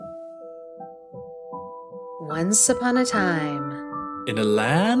Once upon a time, in a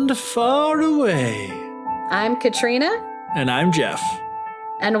land far away. I'm Katrina. And I'm Jeff.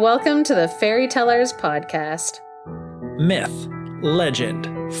 And welcome to the Fairy Tellers podcast. Myth,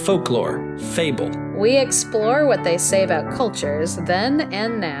 legend, folklore, fable. We explore what they say about cultures then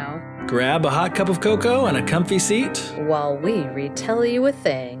and now. Grab a hot cup of cocoa and a comfy seat while we retell you a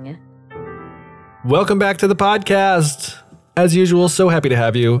thing. Welcome back to the podcast. As usual, so happy to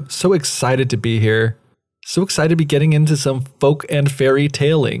have you. So excited to be here. So excited to be getting into some folk and fairy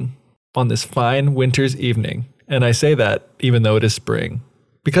tailing on this fine winter's evening. And I say that even though it is spring.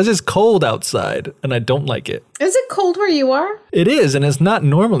 Because it's cold outside and I don't like it. Is it cold where you are? It is, and it's not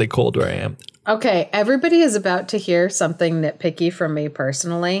normally cold where I am. Okay, everybody is about to hear something nitpicky from me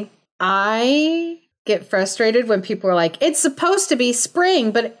personally. I get frustrated when people are like, it's supposed to be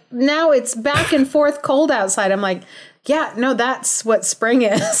spring, but now it's back and forth cold outside. I'm like, yeah, no, that's what spring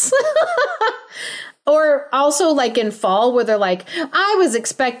is. Or also like in fall where they're like, I was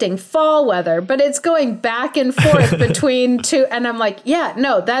expecting fall weather, but it's going back and forth between two. And I'm like, yeah,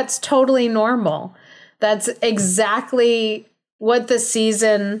 no, that's totally normal. That's exactly what the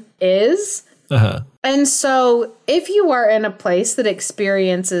season is. Uh-huh. And so if you are in a place that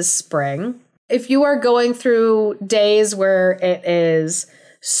experiences spring, if you are going through days where it is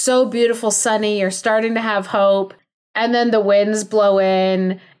so beautiful, sunny, you're starting to have hope, and then the winds blow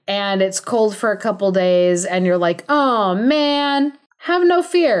in and it's cold for a couple days and you're like, oh man, have no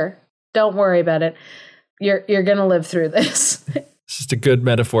fear. Don't worry about it. You're going to live through this. It's just a good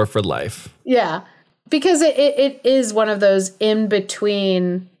metaphor for life. Yeah, because it is one of those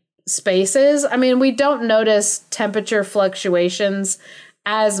in-between spaces. I mean, we don't notice temperature fluctuations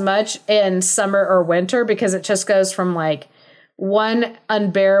as much in summer or winter because it just goes from like one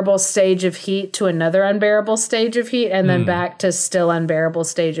unbearable stage of heat to another unbearable stage of heat and then back to still unbearable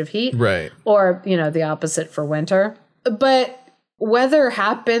stage of heat. Right. Or, you know, the opposite for winter. But weather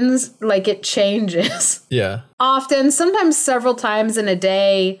happens, like it changes. Yeah. Often, sometimes several times in a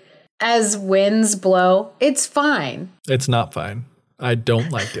day as winds blow. It's fine. It's not fine. I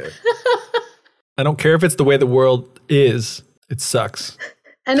don't like it. I don't care if it's the way the world is. It sucks.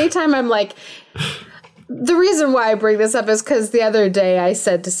 Anytime I'm like... The reason why I bring this up is because the other day I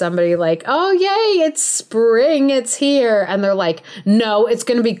said to somebody like, oh, yay, it's spring, it's here. And they're like, no, it's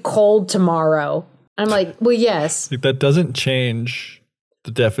going to be cold tomorrow. I'm like, well, yes. That doesn't change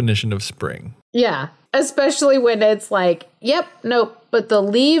the definition of spring. Yeah, especially when it's like, yep, nope, but the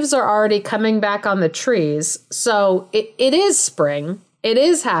leaves are already coming back on the trees. So it is spring. It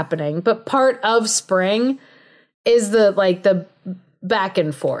is happening. But part of spring is the back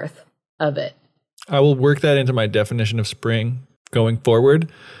and forth of it. I will work that into my definition of spring going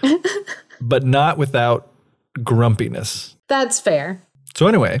forward, but not without grumpiness. That's fair. So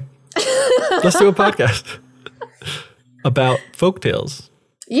anyway, let's do a podcast about folktales.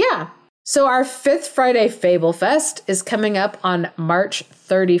 Yeah. So our 5th Friday Fable Fest is coming up on March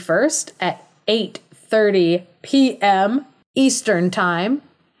 31st at 8:30 p.m. Eastern Time.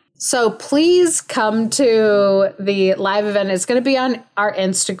 So please come to the live event. It's going to be on our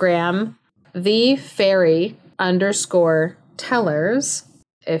Instagram, @fairy_tellers.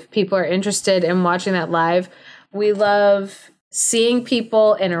 If people are interested in watching that live, we love seeing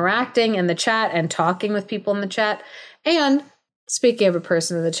people interacting in the chat and talking with people in the chat. And speaking of a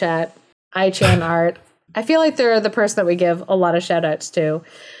person in the chat, iChan Art, I feel like they're the person that we give a lot of shout outs to.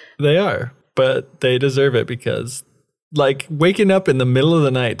 They are, but they deserve it because like waking up in the middle of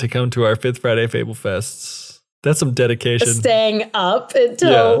the night to come to our 5th Friday Fable Fests, that's some dedication. Staying up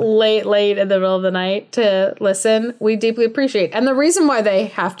until late in the middle of the night to listen, we deeply appreciate. And the reason why they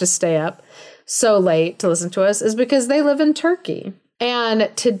have to stay up so late to listen to us is because they live in Turkey.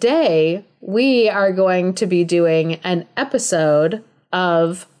 And today we are going to be doing an episode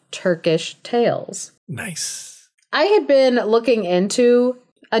of Turkish Tales. Nice. I had been looking into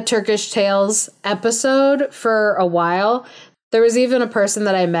a Turkish Tales episode for a while. There was even a person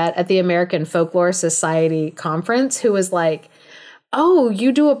that I met at the American Folklore Society conference who was like, oh,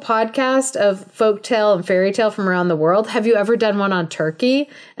 you do a podcast of folktale and fairy tale from around the world. Have you ever done one on Turkey?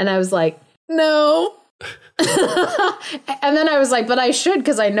 And I was like, no. And then I was like, but I should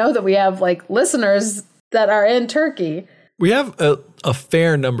because I know that we have like listeners that are in Turkey. We have a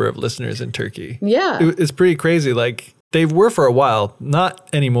fair number of listeners in Turkey. Yeah. It's pretty crazy. Like they were for a while, not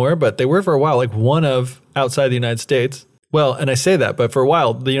anymore, but they were for a while, like one of outside the United States. Well, and I say that, but for a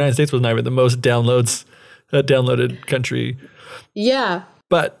while, the United States was not even the most downloaded country. Yeah.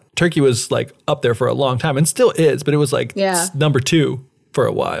 But Turkey was like up there for a long time and still is, but it was like number 2 for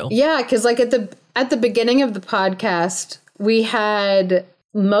a while. Yeah, because like at the beginning of the podcast, we had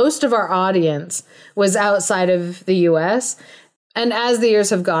most of our audience was outside of the US. And as the years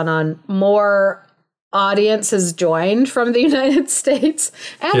have gone on, more audience has joined from the United States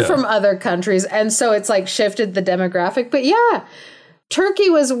and from other countries. And so it's like shifted the demographic. But yeah, Turkey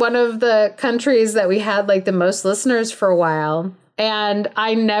was one of the countries that we had like the most listeners for a while. And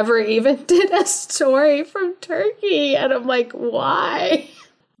I never even did a story from Turkey. And I'm like, why?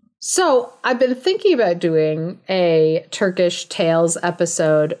 So I've been thinking about doing a Turkish Tales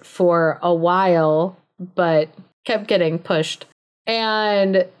episode for a while, but kept getting pushed.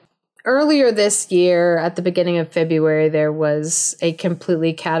 And earlier this year, at the beginning of February, there was a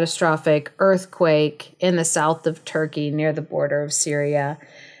completely catastrophic earthquake in the south of Turkey near the border of Syria.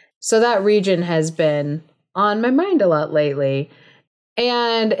 So that region has been on my mind a lot lately.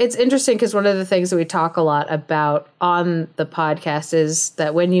 And it's interesting because one of the things that we talk a lot about on the podcast is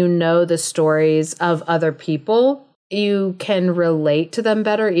that when you know the stories of other people, you can relate to them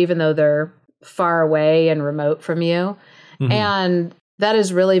better, even though they're far away and remote from you. Mm-hmm. And that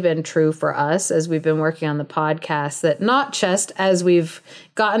has really been true for us as we've been working on the podcast, that not just as we've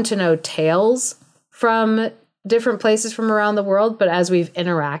gotten to know tales from different places from around the world, but as we've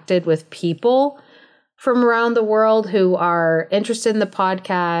interacted with people from around the world who are interested in the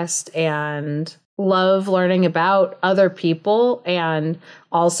podcast and love learning about other people and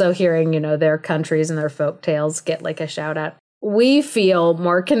also hearing, their countries and their folk tales get like a shout out. We feel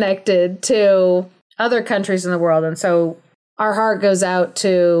more connected to other countries in the world. And so our heart goes out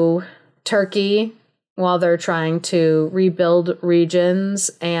to Turkey while they're trying to rebuild regions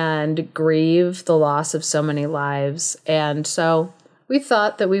and grieve the loss of so many lives. And so we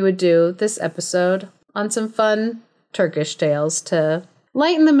thought that we would do this episode on some fun Turkish tales to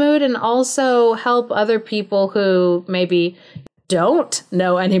lighten the mood and also help other people who maybe don't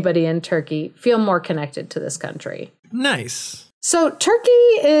know anybody in Turkey feel more connected to this country. Nice. So Turkey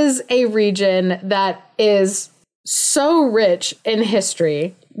is a region that is so rich in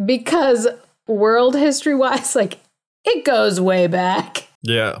history because world history-wise, it goes way back.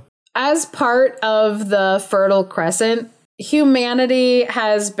 Yeah. As part of the Fertile Crescent, humanity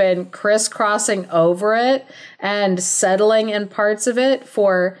has been crisscrossing over it and settling in parts of it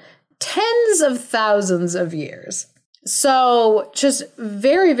for tens of thousands of years. So just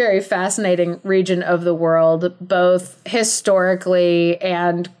very, very fascinating region of the world, both historically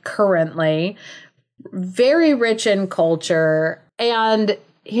and currently. Very rich in culture. And,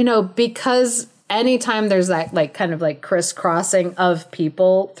 because anytime there's that kind of crisscrossing of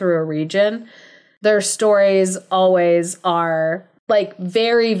people through a region, their stories always are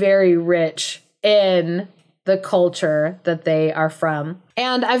very, very rich in the culture that they are from.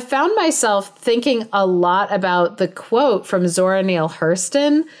 And I've found myself thinking a lot about the quote from Zora Neale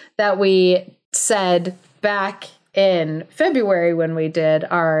Hurston that we said back in February when we did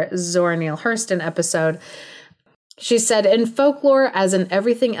our Zora Neale Hurston episode. She said, "In folklore, as in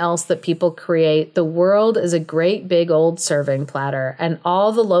everything else that people create, the world is a great big old serving platter, and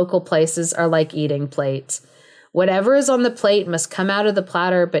all the local places are like eating plates. Whatever is on the plate must come out of the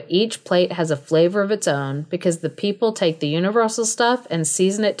platter, but each plate has a flavor of its own, because the people take the universal stuff and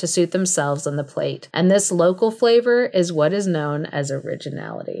season it to suit themselves on the plate. And this local flavor is what is known as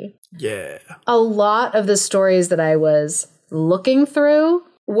originality." Yeah. A lot of the stories that I was looking through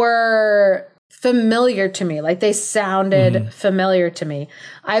were familiar to me. They sounded familiar to me,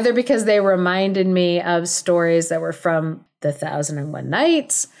 either because they reminded me of stories that were from The 1001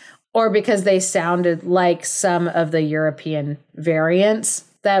 Nights, or because they sounded like some of the European variants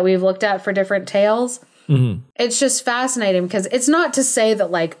that we've looked at for different tales. Mm-hmm. It's just fascinating because it's not to say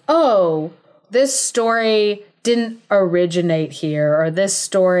that this story didn't originate here, or this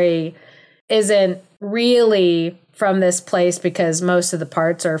story isn't really from this place because most of the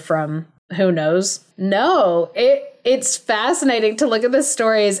parts are from who knows? No, it's fascinating to look at the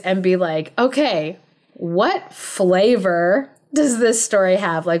stories and be like, okay, what flavor does this story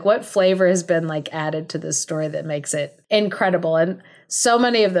have? What flavor has been added to this story that makes it incredible? And so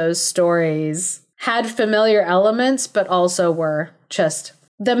many of those stories had familiar elements, but also were just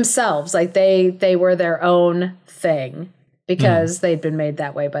themselves. They were their own thing because they'd been made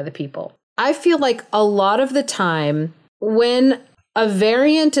that way by the people. I feel like a lot of the time when a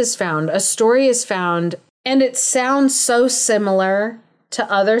variant is found, a story is found, and it sounds so similar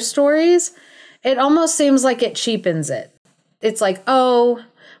to other stories, it almost seems like it cheapens it. It's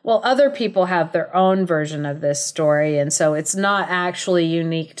other people have their own version of this story, and so it's not actually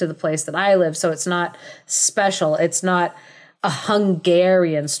unique to the place that I live, so it's not special. It's not a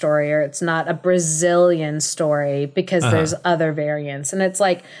Hungarian story, or it's not a Brazilian story because there's other variants. And it's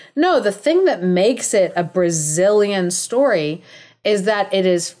no, the thing that makes it a Brazilian story is that it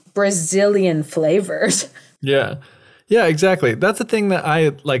is Brazilian flavors. Yeah. Yeah, exactly. That's the thing that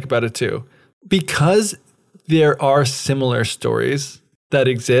I like about it too. Because there are similar stories that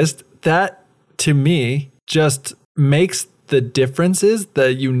exist, that to me just makes the differences,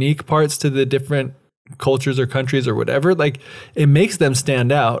 the unique parts to the different cultures or countries or whatever, like it makes them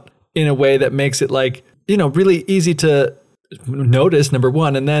stand out in a way that makes it like, really easy to notice, number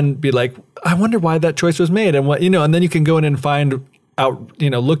one, and then be like, I wonder why that choice was made and what, and then you can go in and find out,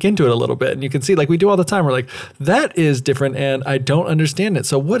 look into it a little bit and you can see like we do all the time. We're like, that is different and I don't understand it.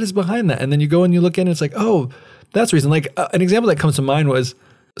 So what is behind that? And then you go and you look in and it's like, oh, that's the reason. Like an example that comes to mind was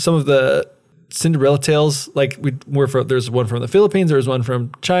some of the Cinderella tales. Like there's one from the Philippines, there was one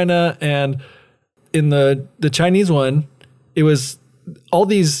from China, and in the Chinese one, it was all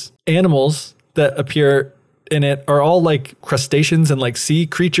these animals that appear in it are all like crustaceans and like sea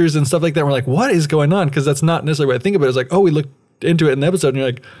creatures and stuff like that. We're like, what is going on? Because that's not necessarily what I think of it. It's like, oh, we looked into it in the episode and you're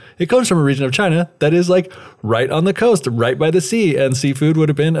like, it comes from a region of China that is like right on the coast, right by the sea, and seafood was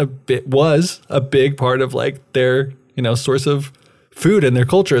a big part of like their, source of food and their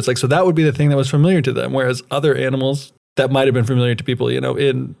culture. It's like, so that would be the thing that was familiar to them. Whereas other animals that might have been familiar to people,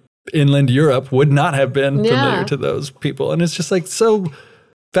 in inland Europe would not have been familiar to those people. And it's just like so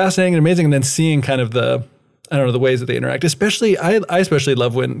fascinating and amazing. And then seeing kind of the ways that they interact, especially, I especially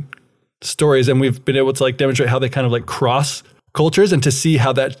love when stories, and we've been able to like demonstrate how they kind of like cross cultures and to see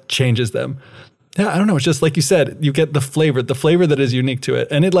how that changes them. Yeah, I don't know. It's just like you said, you get the flavor that is unique to it.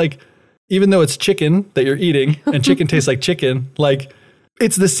 And it like, even though it's chicken that you're eating and chicken tastes like chicken, like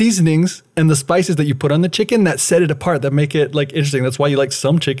it's the seasonings and the spices that you put on the chicken that set it apart, that make it like interesting. That's why you like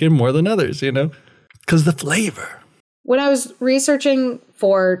some chicken more than others, because the flavor. When I was researching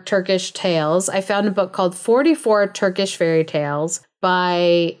for Turkish tales, I found a book called 44 Turkish Fairy Tales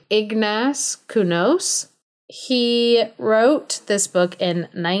by Ignace Kunos. He wrote this book in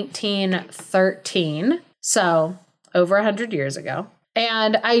 1913, so over 100 years ago.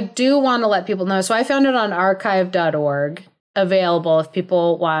 And I do want to let people know, so I found it on archive.org, available if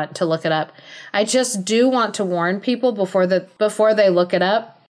people want to look it up. I just do want to warn people before they look it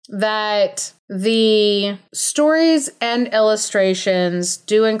up that the stories and illustrations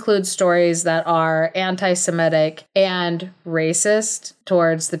do include stories that are anti-Semitic and racist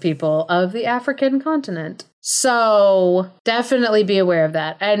towards the people of the African continent. So definitely be aware of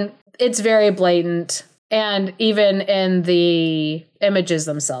that. And it's very blatant. And even in the images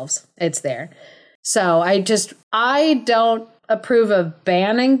themselves, it's there. So I don't approve of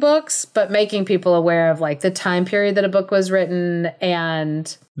banning books, but making people aware of like the time period that a book was written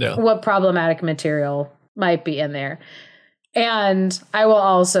and what problematic material might be in there. And I will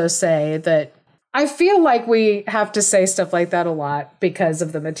also say that I feel like we have to say stuff like that a lot because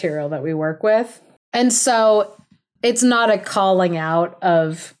of the material that we work with. And so it's not a calling out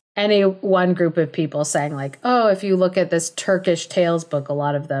of any one group of people saying like, oh, if you look at this Turkish tales book, a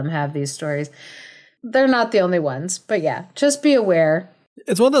lot of them have these stories. They're not the only ones, but yeah, just be aware.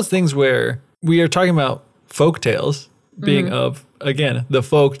 It's one of those things where we are talking about folk tales being of, again, the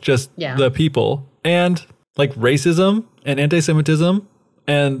folk, just the people, and like racism and anti-Semitism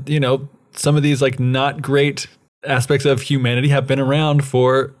and, some of these like not great aspects of humanity have been around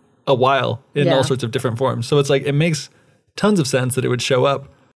for a while in all sorts of different forms. So it's like, it makes tons of sense that it would show up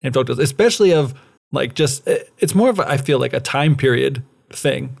in folk tales, especially of like just, it's more of, I feel like a time period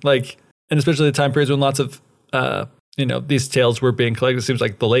thing. Like, and especially the time periods when lots of, these tales were being collected. It seems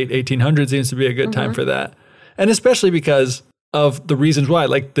like the late 1800s seems to be a good time for that. And especially because of the reasons why,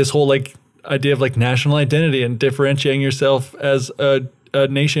 like this whole like idea of like national identity and differentiating yourself as a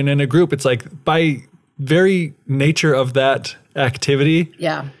nation and a group. It's like by very nature of that activity,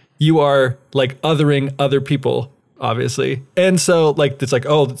 you are like othering other people, obviously. And so like, it's like,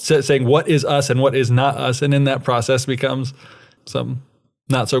 saying what is us and what is not us. And in that process becomes some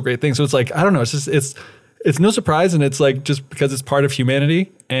not so great thing. So it's like, I don't know. It's just, it's no surprise. And it's like, just because it's part of humanity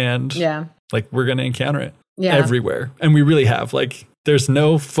and like, we're going to encounter it everywhere. And we really have like, there's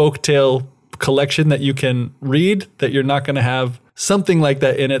no folktale collection that you can read that you're not going to have something like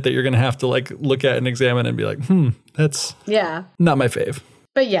that in it that you're going to have to like look at and examine and be like, that's not my fave.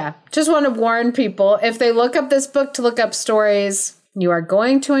 But yeah, just want to warn people, if they look up this book to look up stories, you are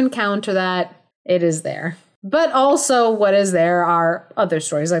going to encounter that. It is there. But also what is there are other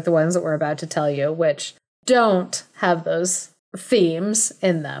stories like the ones that we're about to tell you, which don't have those themes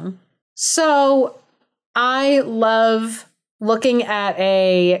in them. So I love looking at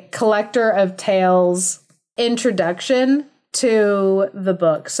a collector of tales introduction to the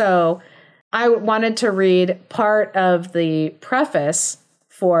book. So I wanted to read part of the preface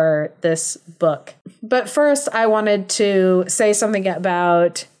for this book. But first, I wanted to say something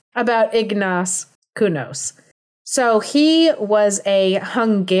about Ignaz Kunos. So he was a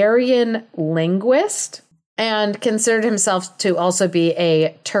Hungarian linguist and considered himself to also be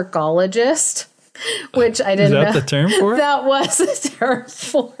a Turkologist, which I didn't know. Is that the term for it? That was the term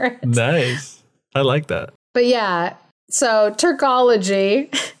for it. Nice. I like that. But yeah, so Turkology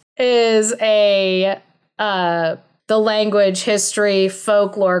is the language, history,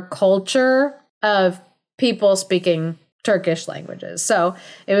 folklore, culture of people speaking Turkish languages. So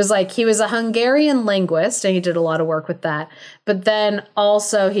it was like he was a Hungarian linguist and he did a lot of work with that. But then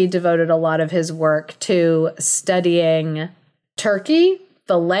also he devoted a lot of his work to studying Turkey,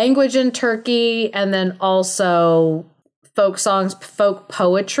 the language in Turkey, and then also folk songs, folk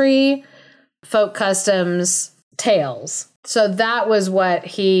poetry, folk customs, tales. So that was what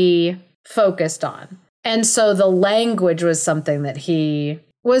he focused on. And so the language was something that he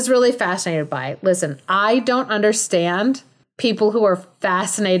was really fascinated by. Listen, I don't understand people who are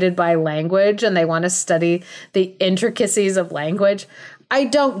fascinated by language and they want to study the intricacies of language. I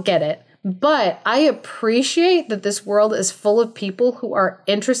don't get it. But I appreciate that this world is full of people who are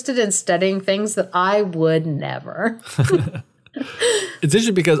interested in studying things that I would never. It's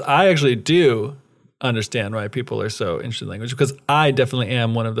interesting because I actually do understand why people are so interested in language, because I definitely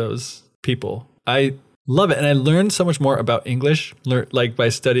am one of those people. I love it. And I learned so much more about English, like by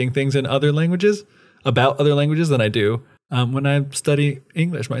studying things in other languages, about other languages, than I do when I study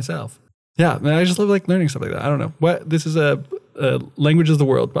English myself. Yeah, man, I just love like learning stuff like that. I don't know. What this is a Language is the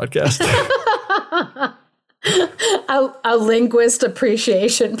World podcast. a linguist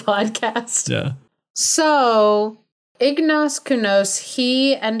appreciation podcast. Yeah. So Ignaz Kunos,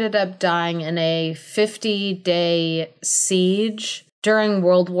 he ended up dying in a 50-day siege during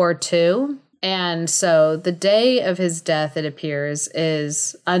World War II. And so the day of his death, it appears,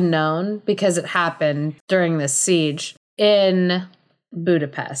 is unknown because it happened during this siege in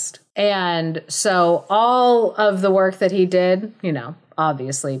Budapest. And so all of the work that he did, you know,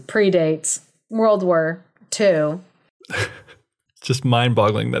 obviously predates World War II. It's just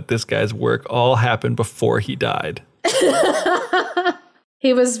mind-boggling that this guy's work all happened before he died.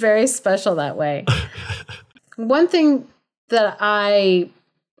 He was very special that way. One thing that I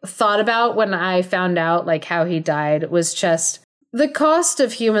thought about when I found out like how he died was just the cost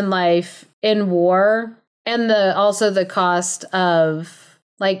of human life in war, and also the cost of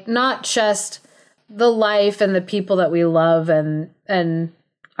like not just the life and the people that we love and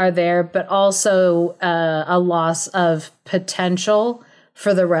are there, but also a loss of potential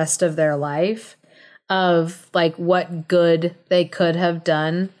for the rest of their life, of like what good they could have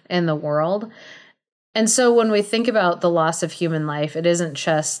done in the world. And so when we think about the loss of human life, it isn't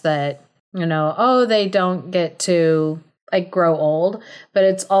just that, you know, oh, they don't get to like grow old, but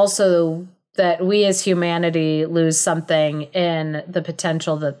it's also that we as humanity lose something in the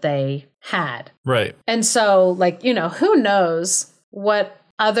potential that they had. Right. And so like, you know, who knows what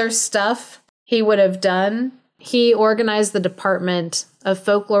other stuff he would have done. He organized the Department of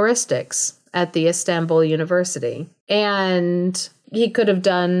Folkloristics at the Istanbul University, and he could have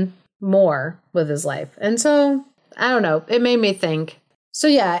done more with his life. And so, I don't know, it made me think. So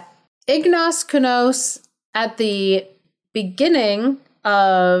yeah, Ignaz Kunos, at the beginning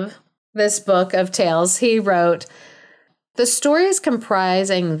of this book of tales, he wrote, "The stories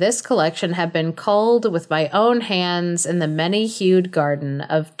comprising this collection have been culled with my own hands in the many-hued garden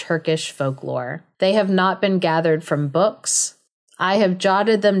of Turkish folklore. They have not been gathered from books. I have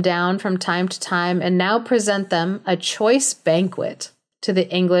jotted them down from time to time and now present them a choice banquet to the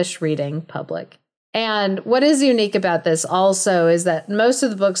English reading public." And what is unique about this also is that most of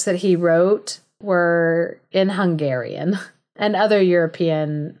the books that he wrote were in Hungarian and other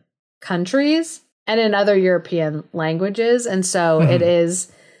European countries and in other European languages. And so it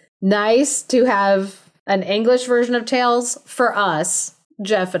is nice to have an English version of tales for us,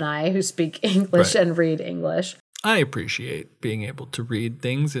 Jeff and I, who speak English and read English. I appreciate being able to read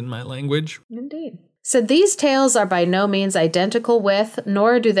things in my language. Indeed. So these tales are by no means identical with,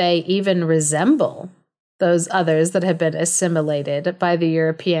 nor do they even resemble those others that have been assimilated by the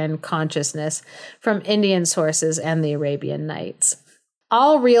European consciousness from Indian sources and the Arabian Nights.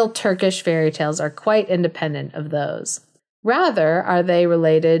 All real Turkish fairy tales are quite independent of those. Rather, are they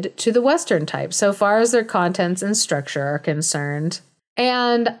related to the Western type, so far as their contents and structure are concerned.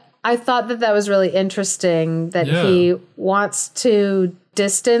 And I thought that that was really interesting that he wants to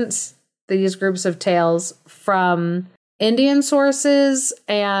distance these groups of tales from Indian sources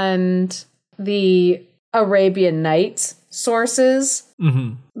and the Arabian Nights sources,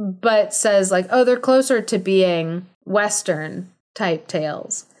 but says like, oh, they're closer to being Western type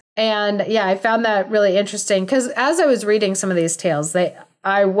tales. And yeah, I found that really interesting because as I was reading some of these tales,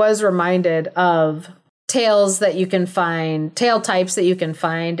 I was reminded of tales that you can find, tale types that you can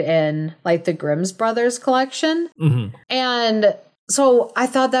find in like the Grimm's Brothers collection. Mm-hmm. And so I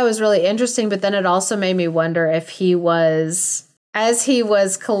thought that was really interesting, but then it also made me wonder if he was, as he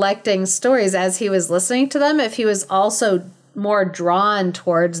was collecting stories, as he was listening to them, if he was also more drawn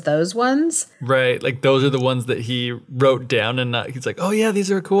towards those ones. Right. Like those are the ones that he wrote down and he's like, oh yeah, these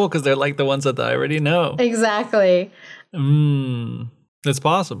are cool because they're like the ones that I already know. Exactly. It's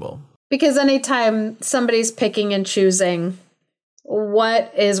possible. Because anytime somebody's picking and choosing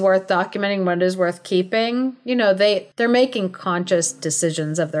what is worth documenting, what is worth keeping, you know, they're making conscious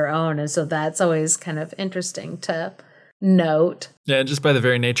decisions of their own. And so that's always kind of interesting to note. Yeah, and just by the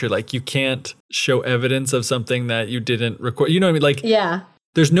very nature, like you can't show evidence of something that you didn't record. You know what I mean? Like, yeah,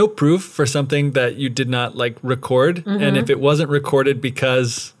 there's no proof for something that you did not like record. Mm-hmm. And if it wasn't recorded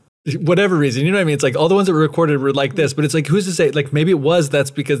because whatever reason, you know what I mean? It's like all the ones that were recorded were like this, but it's like, who's to say, like maybe it was, that's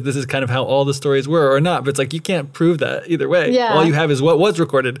because this is kind of how all the stories were or not. But it's like, you can't prove that either way. Yeah. All you have is what was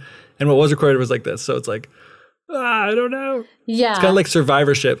recorded, and what was recorded was like this. So it's like, I don't know. Yeah. It's kind of like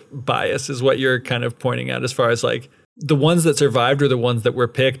survivorship bias is what you're kind of pointing out as far as like, the ones that survived are the ones that were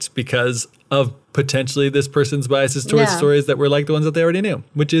picked because of potentially this person's biases towards stories that were like the ones that they already knew,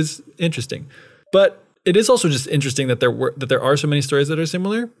 which is interesting. But it is also just interesting that there are so many stories that are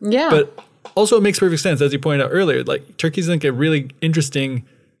similar. Yeah. But also it makes perfect sense, as you pointed out earlier, like Turkey's like a really interesting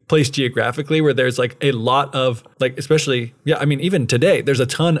place geographically where there's like a lot of like, especially, I mean, even today, there's a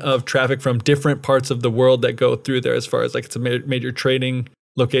ton of traffic from different parts of the world that go through there as far as like it's a major trading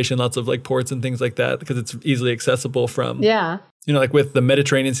location, lots of like ports and things like that because it's easily accessible from, you know, like with the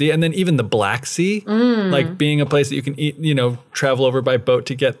Mediterranean Sea and then even the Black Sea, like being a place that you can eat, you know, travel over by boat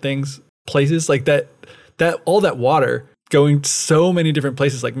to get things, places like that all that water going so many different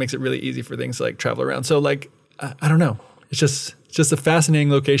places like makes it really easy for things to like travel around. So like, I don't know. It's just a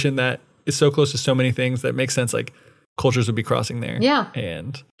fascinating location that is so close to so many things that makes sense. Like cultures would be crossing there. Yeah.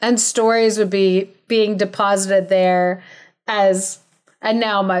 And stories would be being deposited there and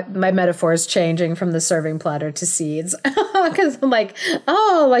now my metaphor is changing from the serving platter to seeds. Because I'm like,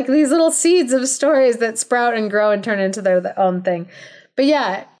 oh, like these little seeds of stories that sprout and grow and turn into their own thing. But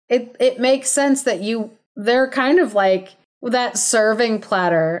yeah, it makes sense that they're kind of like that serving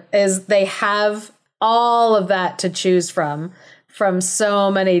platter is they have all of that to choose from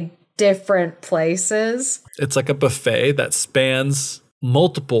so many different places. It's like a buffet that spans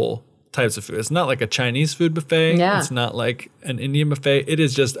multiple types of food. It's not like a Chinese food buffet. Yeah. It's not like an Indian buffet. It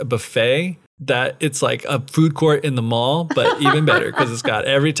is just a buffet that it's like a food court in the mall, but even better because it's got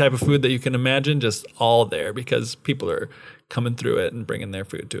every type of food that you can imagine just all there because people are coming through it and bringing their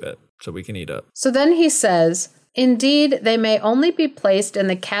food to it so we can eat up. So then he says, indeed, they may only be placed in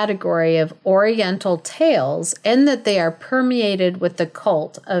the category of Oriental tales in that they are permeated with the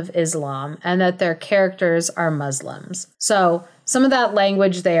cult of Islam and that their characters are Muslims. So some of that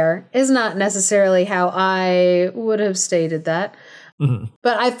language there is not necessarily how I would have stated that. Mm-hmm.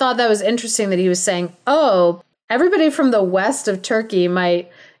 But I thought that was interesting that he was saying, oh, everybody from the west of Turkey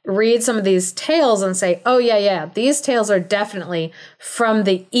might read some of these tales and say, oh, yeah, these tales are definitely from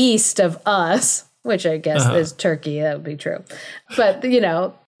the east of us, which I guess is Turkey. That would be true. But, you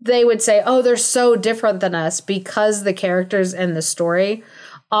know, they would say, oh, they're so different than us because the characters in the story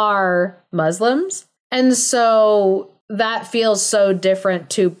are Muslims. And so that feels so different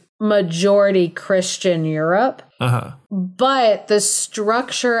to majority Christian Europe. But the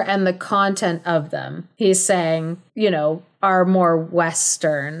structure and the content of them, he's saying, you know, are more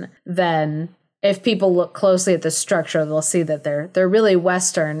Western than if people look closely at the structure, they'll see that they're really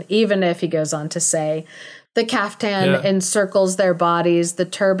Western, even if he goes on to say the kaftan encircles their bodies, the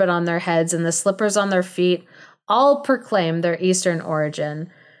turban on their heads, and the slippers on their feet all proclaim their Eastern origin.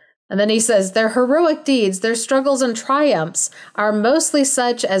 And then he says, their heroic deeds, their struggles and triumphs are mostly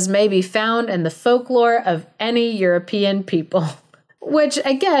such as may be found in the folklore of any European people. Which,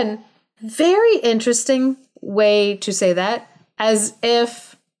 again, very interesting way to say that, as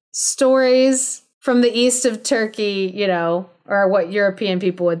if stories from the east of Turkey, you know, or what European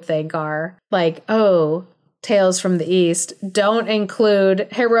people would think are like, oh, tales from the east don't include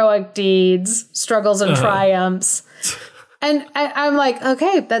heroic deeds, struggles and triumphs. And I'm like,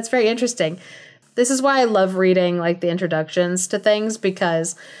 okay, that's very interesting. This is why I love reading like the introductions to things,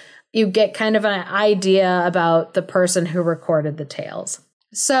 because you get kind of an idea about the person who recorded the tales.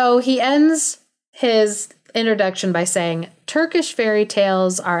 So he ends his introduction by saying, Turkish fairy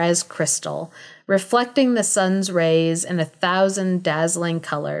tales are as crystal, reflecting the sun's rays in 1,000 dazzling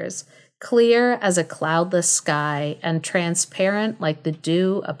colors. clear as a cloudless sky and transparent like the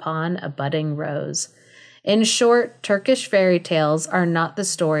dew upon a budding rose. In short, Turkish fairy tales are not the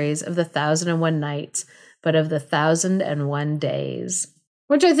stories of the 1001 nights, but of the 1001 days.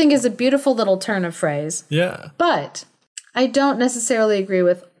 Which I think is a beautiful little turn of phrase. Yeah. But I don't necessarily agree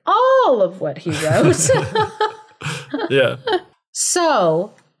with all of what he wrote. Yeah.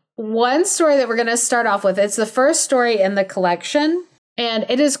 So, one story that we're going to start off with, it's the first story in the collection, and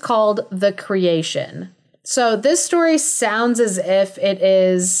it is called The Creation. So, this story sounds as if it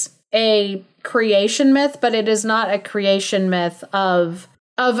is a creation myth, but it is not a creation myth of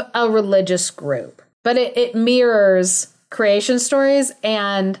a religious group. But it mirrors creation stories,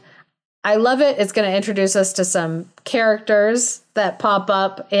 and I love it. It's going to introduce us to some characters that pop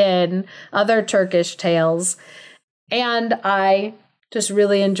up in other Turkish tales. And I just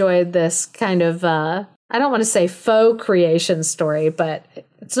really enjoyed this kind of, I don't want to say faux creation story, but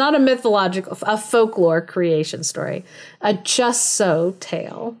it's not a folklore creation story. A just so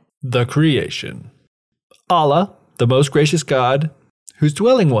tale. The Creation. Allah, the most gracious God, whose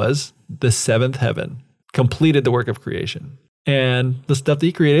dwelling was the seventh heaven, completed the work of creation. And the stuff that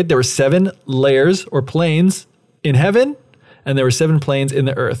he created, there were 7 layers or planes in heaven, and there were 7 planes in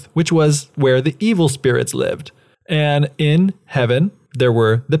the earth, which was where the evil spirits lived. And in heaven, there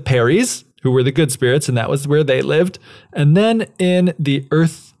were the Peris, who were the good spirits, and that was where they lived. And then in the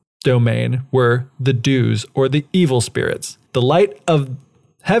earth domain were the dews, or the evil spirits. The light of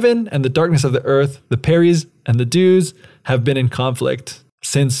heaven and the darkness of the earth, the Peris and the dews, have been in conflict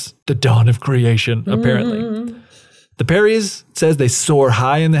since the dawn of creation, apparently. The Peris says they soar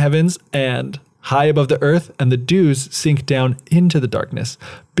high in the heavens and high above the earth, and the dews sink down into the darkness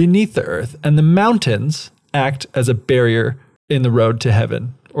beneath the earth, and the mountains act as a barrier in the road to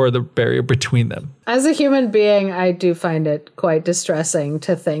heaven, or the barrier between them. As a human being, I do find it quite distressing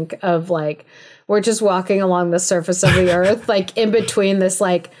to think of, like, we're just walking along the surface of the earth, like in between this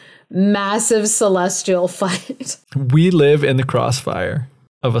like massive celestial fight. We live in the crossfire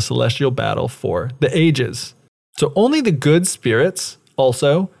of a celestial battle for the ages. So only the good spirits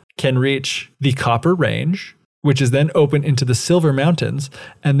also can reach the Copper Range, which is then open into the Silver Mountains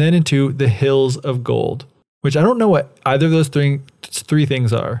and then into the Hills of Gold, which I don't know what either of those three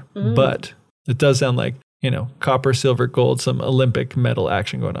things are, but it does sound like, copper, silver, gold, some Olympic medal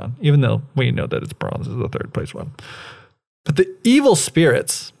action going on, even though we know that it's bronze is the third place one. But the evil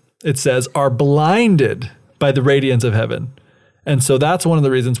spirits, it says, are blinded by the radiance of heaven. And so that's one of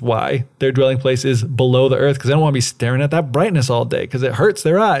the reasons why their dwelling place is below the earth, because they don't want to be staring at that brightness all day because it hurts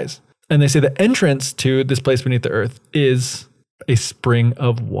their eyes. And they say the entrance to this place beneath the earth is a spring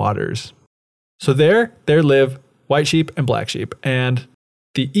of waters. So there live white sheep and black sheep, and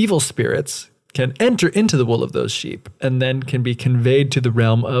the evil spirits can enter into the wool of those sheep and then can be conveyed to the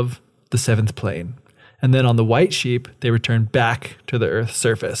realm of the 7th plane. And then on the white sheep, they return back to the earth's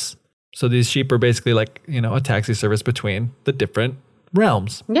surface. So these sheep are basically like, a taxi service between the different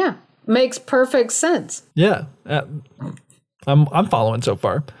realms. Yeah, makes perfect sense. Yeah, I'm following so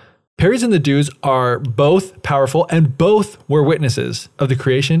far. Peris and the dews are both powerful, and both were witnesses of the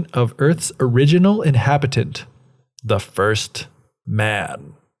creation of Earth's original inhabitant, the first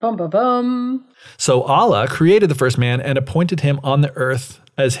man. Bum, bum, bum. So Allah created the first man and appointed him on the earth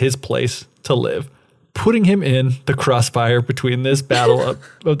as his place to live, putting him in the crossfire between this battle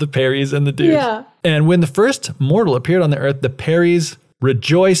of the Peris and the dews. Yeah. And when the first mortal appeared on the earth, the Peris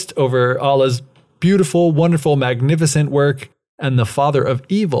rejoiced over Allah's beautiful, wonderful, magnificent work, and the father of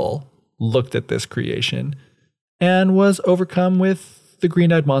evil looked at this creation and was overcome with the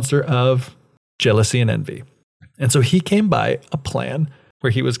green-eyed monster of jealousy and envy. And so he came by a plan where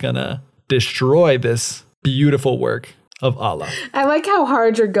he was going to destroy this beautiful work of Allah. I like how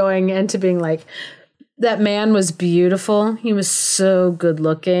hard you're going into being like, that man was beautiful. He was so good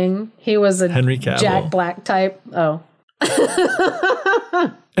looking. He was a Henry Cavill. Jack Black type. Oh.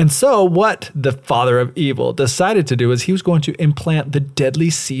 And so what the father of evil decided to do is he was going to implant the deadly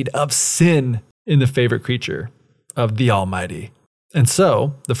seed of sin in the favorite creature of the Almighty. And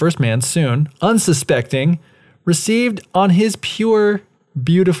so the first man soon, unsuspecting, received on his pure,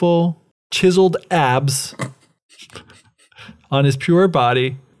 beautiful, chiseled abs, on his pure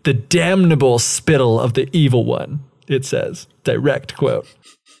body, the damnable spittle of the evil one, it says, direct quote.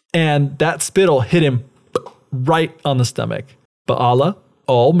 And that spittle hit him right on the stomach. But Allah,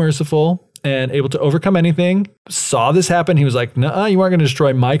 all merciful and able to overcome anything, saw this happen. He was like, "Nuh-uh, you aren't going to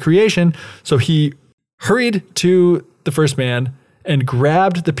destroy my creation." So he hurried to the first man and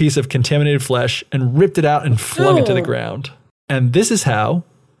grabbed the piece of contaminated flesh and ripped it out and flung it to the ground. And this is how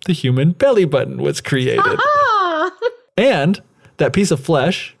the human belly button was created. And that piece of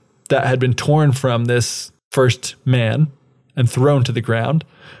flesh that had been torn from this first man and thrown to the ground,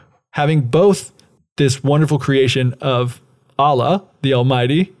 having both this wonderful creation of Allah, the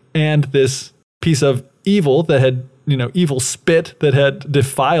Almighty, and this piece of evil that had, evil spit that had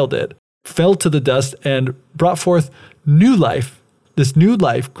defiled it, fell to the dust and brought forth new life. This new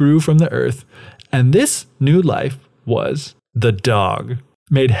life grew from the earth, and this new life was the dog,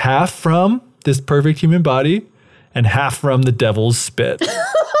 made half from this perfect human body and half from the devil's spit.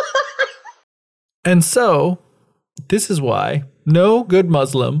 And so, this is why no good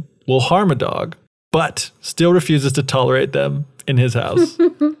Muslim will harm a dog, but still refuses to tolerate them in his house.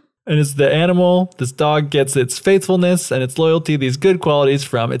 And it's the animal, this dog gets its faithfulness and its loyalty, these good qualities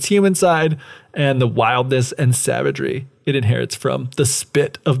from its human side, and the wildness and savagery it inherits from the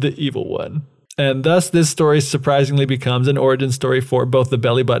spit of the evil one. And thus, this story surprisingly becomes an origin story for both the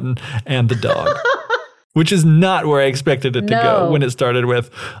belly button and the dog. Which is not where I expected it to go when it started with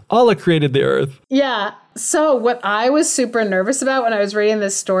Allah created the earth. Yeah. So what I was super nervous about when I was reading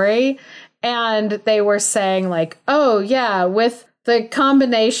this story, and they were saying like, oh yeah, with the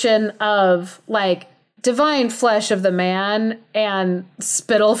combination of like divine flesh of the man and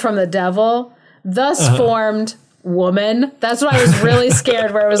spittle from the devil, thus formed woman. That's what I was really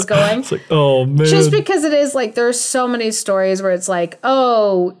scared where it was going. It's like, oh man. Just because it is like, there's so many stories where it's like,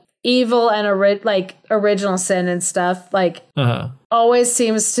 oh, evil and original sin and stuff like always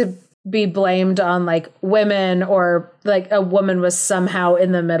seems to be blamed on like women, or like a woman was somehow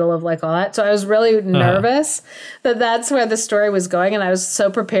in the middle of like all that. So I was really nervous that that's where the story was going, and I was so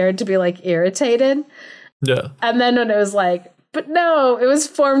prepared to be like irritated. Yeah. And then when it was like, but no, it was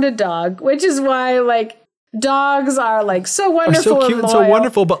formed a dog, which is why like dogs are like so wonderful, so cute and so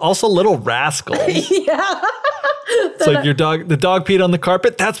wonderful, but also little rascals. Yeah. It's like the dog peed on the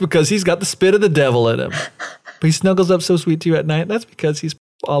carpet. That's because he's got the spit of the devil in him. But he snuggles up so sweet to you at night. That's because he's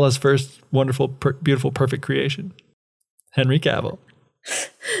Allah's first wonderful, beautiful, perfect creation. Henry Cavill.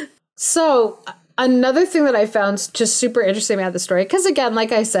 So another thing that I found just super interesting about the story, because again,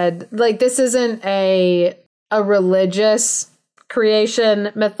 like I said, like this isn't a religious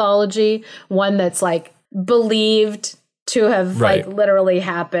creation mythology, one that's like believed to have like literally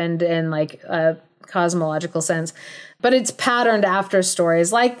happened in like a cosmological sense, but it's patterned after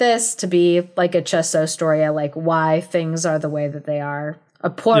stories like this to be like a Chesso story, like why things are the way that they are. A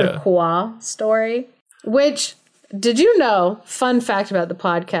pourquoi story, which, did you know, fun fact about the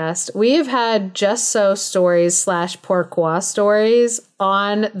podcast, we have had Just So stories / pourquoi stories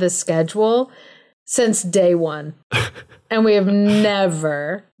on the schedule since day one. And we have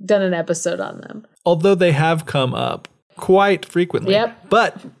never done an episode on them. Although they have come up quite frequently. Yep.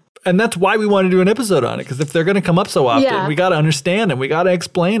 And that's why we want to do an episode on it, because if they're going to come up so often, we got to understand them. We got to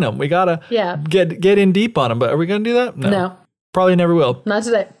explain them. We got to get in deep on them. But are we going to do that? No. Probably never will. Not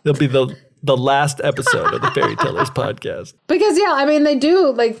today. It'll be the last episode of the Fairy Tellers podcast. Because, they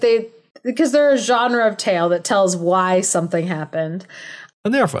do, because they're a genre of tale that tells why something happened.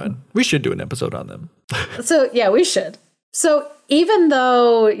 And they're fun. We should do an episode on them. So, we should. So even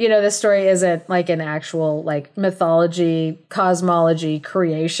though, this story isn't like an actual like mythology, cosmology,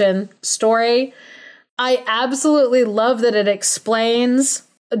 creation story, I absolutely love that it explains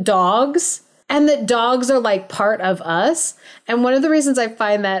dogs and that dogs are like part of us. And one of the reasons I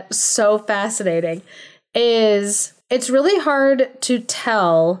find that so fascinating is it's really hard to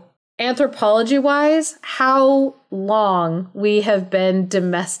tell anthropology-wise how long we have been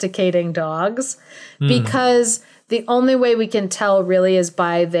domesticating dogs because the only way we can tell really is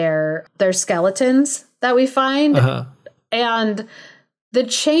by their skeletons that we find. And the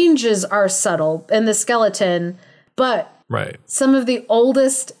changes are subtle in the skeleton, but some of the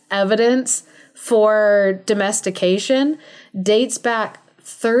oldest evidence for domestication dates back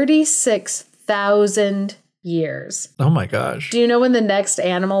 36,000 years. Oh my gosh. Do you know when the next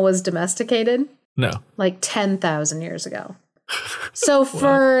animal was domesticated? No. Like 10,000 years ago. So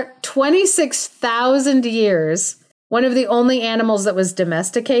for 26,000 years, one of the only animals that was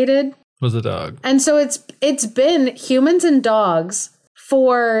domesticated was a dog. And so it's been humans and dogs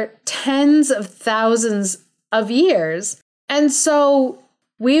for tens of thousands of years. And so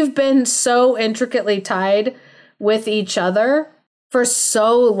we've been so intricately tied with each other for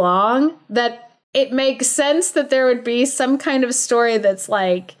so long that it makes sense that there would be some kind of story that's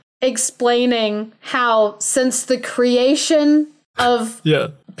like explaining how since the creation of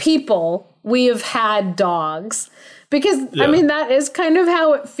people, we have had dogs. Because, that is kind of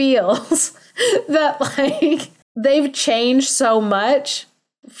how it feels that like they've changed so much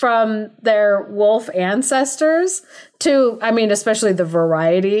from their wolf ancestors to, especially the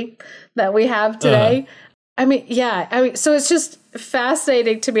variety that we have today. I mean, yeah. I mean, so it's just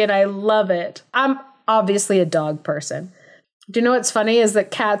fascinating to me and I love it. I'm obviously a dog person. Do you know what's funny is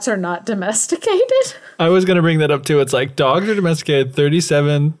that cats are not domesticated? I was going to bring that up too. It's like dogs are domesticated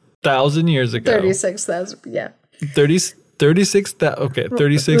 37,000 years ago. 36,000, yeah. 36,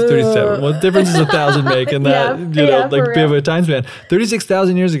 37. What difference does 1,000 make in that, like bit of a time span?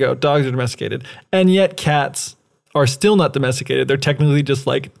 36,000 years ago, dogs are domesticated. And yet cats are still not domesticated. They're technically just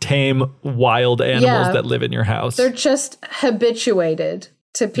like tame wild animals that live in your house. They're just habituated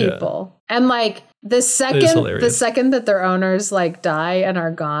to people. Yeah. And like the second that their owners like die and are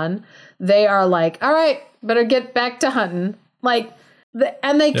gone, they are like, all right, better get back to hunting. Like,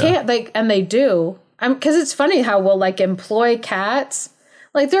 and they can't, and they do. Because it's funny how we'll like employ cats.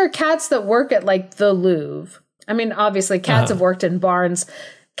 Like there are cats that work at like the Louvre. I mean, obviously cats have worked in barns.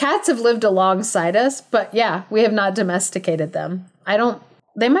 Cats have lived alongside us, but yeah, we have not domesticated them.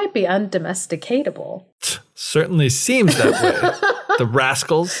 They might be undomesticatable. Certainly seems that way. The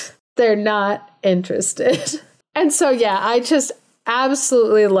rascals. They're not interested. And so, yeah, I just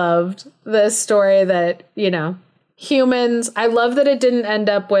absolutely loved this story that, humans, I love that it didn't end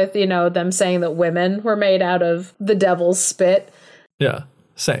up with, them saying that women were made out of the devil's spit. Yeah,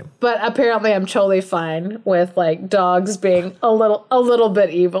 same. But apparently I'm totally fine with like dogs being a little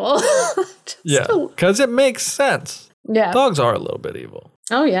bit evil. Because it makes sense. Yeah. Dogs are a little bit evil.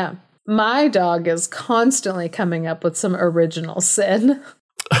 Oh, yeah. My dog is constantly coming up with some original sin.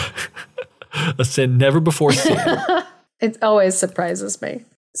 A sin never before seen. It always surprises me.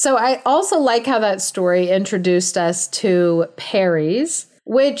 So I also like how that story introduced us to Peris,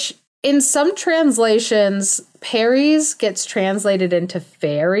 which in some translations, Peris gets translated into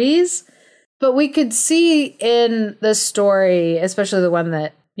fairies. But we could see in the story, especially the one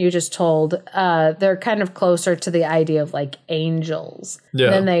that you just told, they're kind of closer to the idea of like angels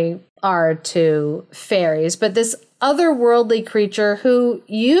than they are to fairies. But this otherworldly creature who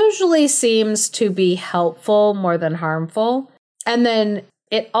usually seems to be helpful more than harmful. And then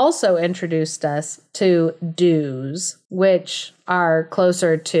it also introduced us to dews, which are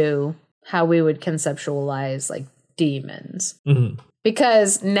closer to how we would conceptualize like demons. Mm-hmm.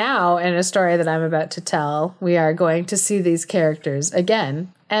 Because now in a story that I'm about to tell, we are going to see these characters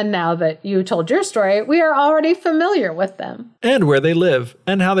again. And now that you told your story, we are already familiar with them. And where they live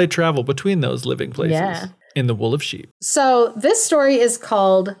and how they travel between those living places in the wool of sheep. So this story is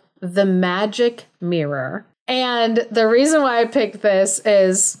called The Magic Mirror. And the reason why I picked this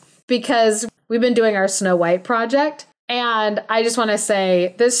is because we've been doing our Snow White project. And I just want to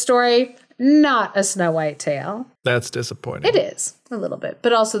say this story, not a Snow White tale. That's disappointing. It is a little bit,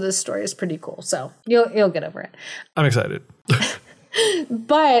 but also this story is pretty cool. So you'll get over it. I'm excited.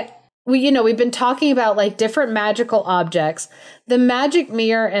 But we've been talking about like different magical objects. The magic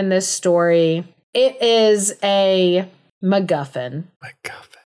mirror in this story, it is a MacGuffin.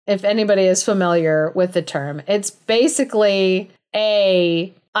 If anybody is familiar with the term, it's basically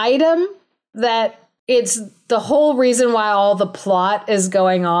a item that it's the whole reason why all the plot is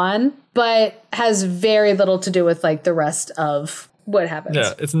going on, but has very little to do with like the rest of what happens.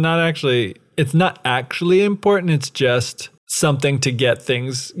 Yeah, it's not actually important. It's just something to get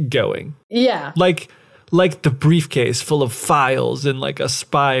things going. Yeah. Like the briefcase full of files in like a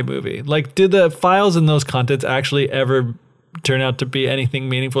spy movie. Like, did the files in those contents actually ever turn out to be anything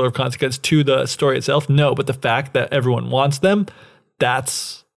meaningful or of consequence to the story itself? No, but the fact that everyone wants them,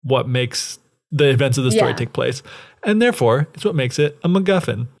 that's what makes the events of the story take place. And therefore, it's what makes it a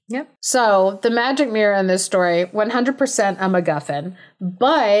MacGuffin. Yep. So the magic mirror in this story, 100% a MacGuffin.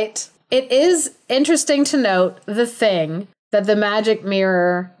 But it is interesting to note the thing that the magic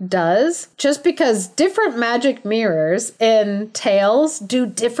mirror does, just because different magic mirrors in tales do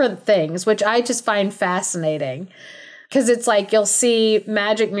different things, which I just find fascinating. Because it's like you'll see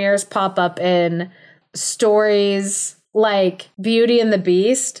magic mirrors pop up in stories like Beauty and the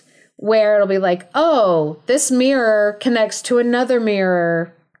Beast, where it'll be like, oh, this mirror connects to another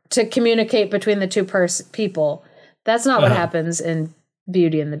mirror to communicate between the two people. That's not what happens in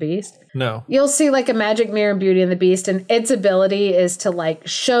Beauty and the Beast. No. You'll see like a magic mirror in Beauty and the Beast, and its ability is to like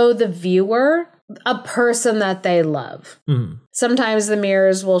show the viewer a person that they love. Mm. Sometimes the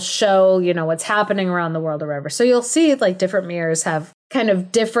mirrors will show, what's happening around the world or whatever. So you'll see like different mirrors have kind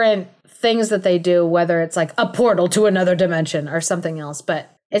of different things that they do, whether it's like a portal to another dimension or something else. But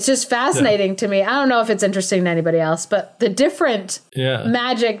it's just fascinating to me. I don't know if it's interesting to anybody else, but the different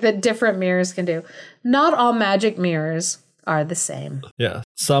magic that different mirrors can do. Not all magic mirrors are the same. Yeah.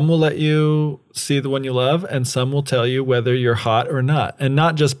 Some will let you see the one you love, and some will tell you whether you're hot or not. And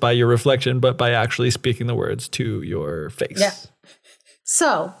not just by your reflection, but by actually speaking the words to your face. Yeah.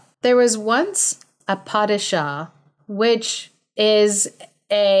 So there was once a padishah, which is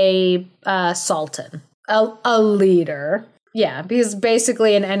a sultan, a leader. Yeah, because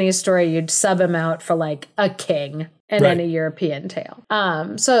basically in any story, you'd sub him out for like a king in any European tale.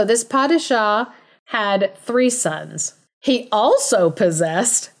 So this padishah had 3 sons. He also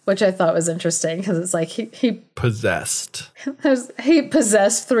possessed, which I thought was interesting because it's like he Possessed. he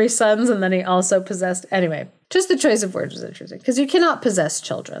possessed 3 sons and then he also possessed. Anyway, just the choice of words was interesting because you cannot possess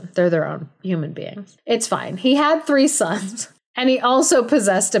children. They're their own human beings. It's fine. He had 3 sons and he also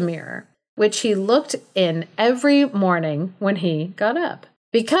possessed a mirror, which he looked in every morning when he got up.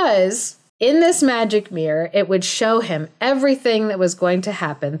 Because in this magic mirror, it would show him everything that was going to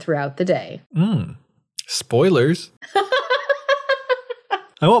happen throughout the day. Spoilers.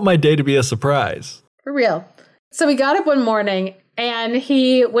 I want my day to be a surprise. For real. So he got up one morning and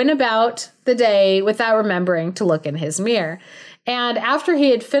he went about the day without remembering to look in his mirror. And after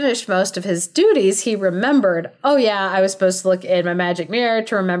he had finished most of his duties, he remembered, oh yeah, I was supposed to look in my magic mirror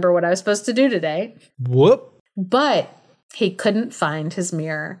to remember what I was supposed to do today. Whoop. But he couldn't find his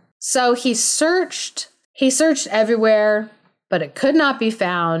mirror. So he searched everywhere, but it could not be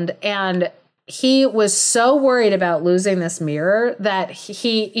found. And he was so worried about losing this mirror that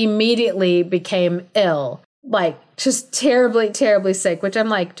he immediately became ill, like just terribly, terribly sick, which I'm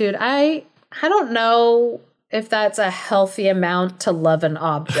like, dude, I don't know if that's a healthy amount to love an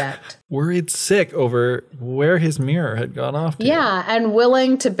object. Worried sick over where his mirror had gone off to. Yeah, and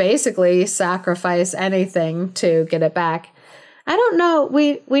willing to basically sacrifice anything to get it back. I don't know.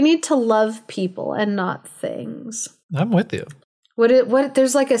 We need to love people and not things. I'm with you. What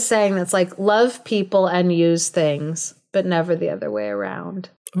there's like a saying that's like love people and use things, but never the other way around.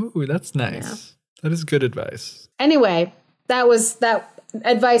 Ooh, that's nice. Yeah. That is good advice. Anyway, that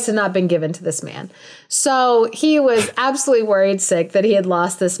advice had not been given to this man. So he was absolutely worried sick that he had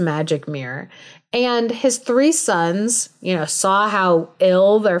lost this magic mirror. And his 3 sons, saw how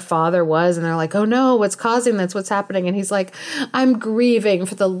ill their father was. And they're like, oh no, what's causing this? What's happening? And he's like, I'm grieving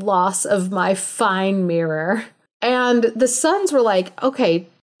for the loss of my fine mirror. And the sons were like, okay,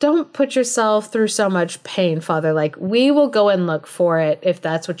 don't put yourself through so much pain, father. Like, we will go and look for it if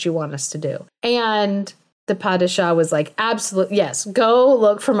that's what you want us to do. And the padishah was like, absolutely, yes, go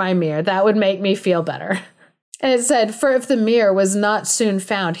look for my mirror. That would make me feel better. And it said, for if the mirror was not soon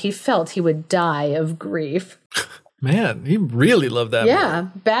found, he felt he would die of grief. Man, he really loved that mirror. Yeah,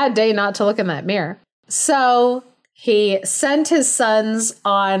 bad day not to look in that mirror. So he sent his sons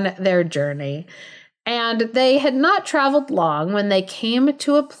on their journey. And they had not traveled long when they came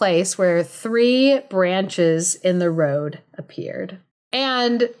to a place where 3 branches in the road appeared.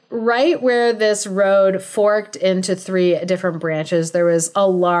 And right where this road forked into 3 different branches, there was a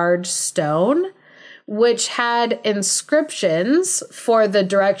large stone, which had inscriptions for the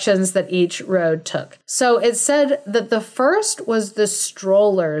directions that each road took. So it said that the first was the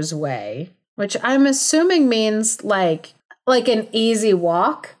stroller's way, which I'm assuming means like an easy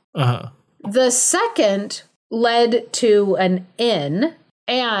walk. Uh-huh. The second led to an inn,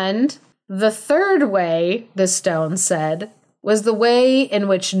 and the third way, the stone said, was the way in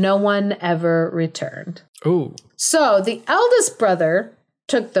which no one ever returned. Oh. So the eldest brother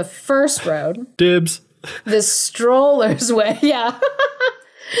took the first road. Dibs. The stroller's way, yeah.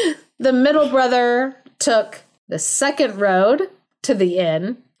 The middle brother took the second road to the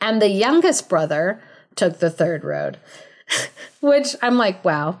inn, and the youngest brother took the third road. Which I'm like,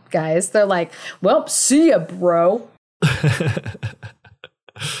 wow, guys. They're like, well, see ya, bro.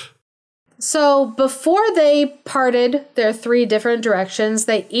 So before they parted their 3 different directions,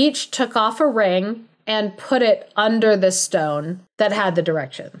 they each took off a ring and put it under the stone that had the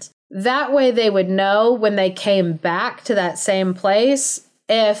directions. That way they would know when they came back to that same place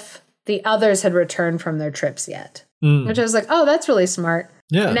if the others had returned from their trips yet. Which I was like, oh, that's really smart.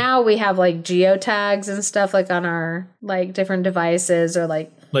 Yeah. Now we have like geotags and stuff like on our like different devices or like,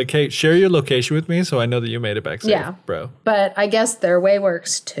 hey, share your location with me so I know that you made it back safe, bro. But I guess their way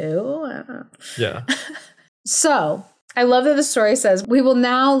works too. I don't know. Yeah. So I love that the story says, we will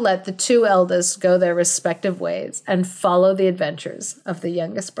now let the 2 eldest go their respective ways and follow the adventures of the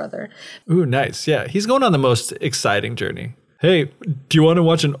youngest brother. Ooh, nice. Yeah. He's going on the most exciting journey. Hey, do you want to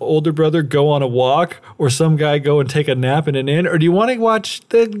watch an older brother go on a walk or some guy go and take a nap in an inn? Or do you want to watch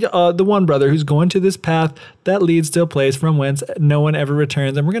the one brother who's going to this path that leads to a place from whence no one ever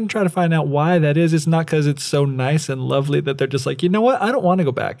returns? And we're going to try to find out why that is. It's not because it's so nice and lovely that they're just like, you know what? I don't want to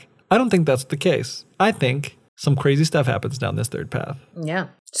go back. I don't think that's the case. I think some crazy stuff happens down this third path. Yeah.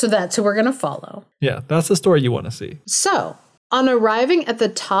 So that's who we're going to follow. Yeah, that's the story you want to see. So on arriving at the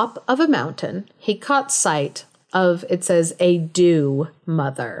top of a mountain, he caught sight of, it says, a dew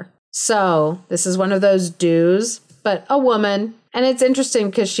mother. So this is one of those dews, but a woman. And it's interesting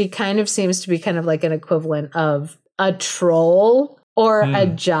because she kind of seems to be kind of like an equivalent of a troll or a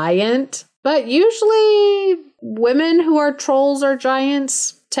giant. But usually women who are trolls or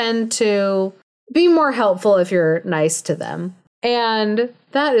giants tend to be more helpful if you're nice to them. And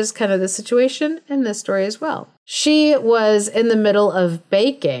that is kind of the situation in this story as well. She was in the middle of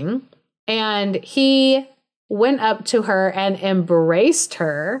baking, and he went up to her and embraced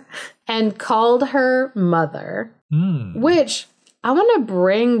her and called her mother, which I want to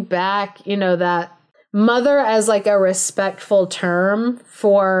bring back, you know, that mother as like a respectful term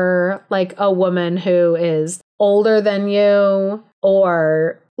for like a woman who is older than you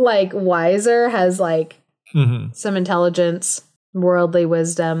or like wiser, has like some intelligence, worldly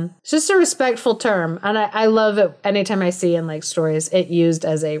wisdom. It's just a respectful term. And I love it anytime I see in like stories it used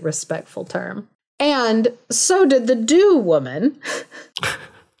as a respectful term. And so did the dew woman.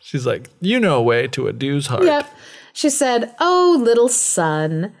 She's like, you know a way to a dew's heart. Yep. She said, "Oh, little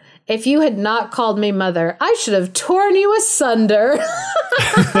son, if you had not called me mother, I should have torn you asunder."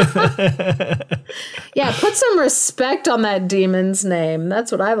 Yeah, put some respect on that demon's name.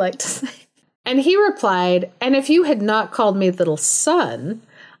 That's what I like to say. And he replied, "And if you had not called me little son,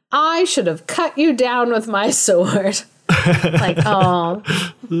 I should have cut you down with my sword." Like, oh.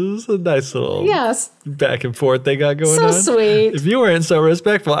 This is a nice little Yes. back and forth they got going on. So sweet. If you weren't so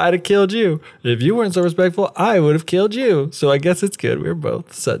respectful, I'd have killed you. If you weren't so respectful, I would have killed you. So I guess it's good. We're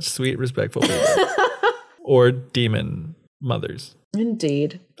both such sweet, respectful people. Or demon mothers.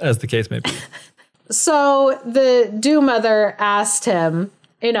 Indeed. As the case may be. So the dew mother asked him,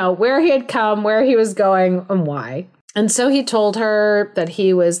 you know, where he had come, where he was going, and why. And so he told her that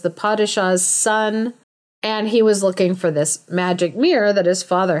he was the Padishah's son, and he was looking for this magic mirror that his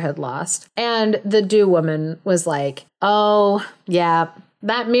father had lost. And the dew woman was like, "Oh, yeah,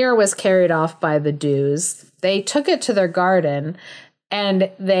 that mirror was carried off by the dews. They took it to their garden,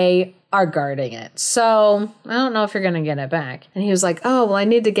 and they are guarding it. So I don't know if you're going to get it back." And he was like, "Oh, well, I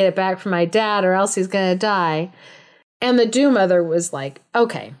need to get it back from my dad or else he's going to die." And the dew mother was like,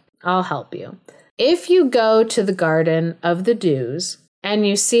 "Okay, I'll help you. If you go to the garden of the dews and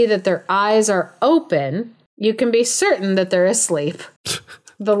you see that their eyes are open, you can be certain that they're asleep."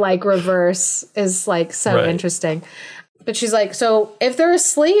 The like reverse is like so interesting. But she's like, "So if they're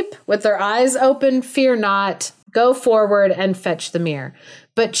asleep with their eyes open, fear not, go forward and fetch the mirror.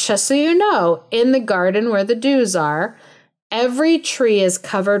 But just so you know, in the garden where the dews are, every tree is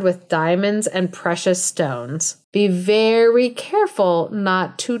covered with diamonds and precious stones. Be very careful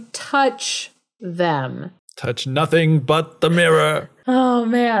not to touch them." Touch nothing but the mirror. Oh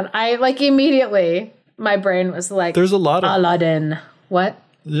man, I like immediately, my brain was like, there's a lot of Aladdin. What?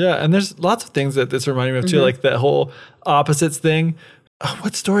 Yeah, and there's lots of things that this reminded me of too, like that whole opposites thing.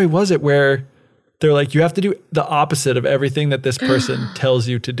 What story was it where they're like, you have to do the opposite of everything that this person tells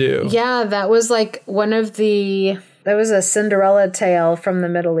you to do? Yeah, that was like that was a Cinderella tale from the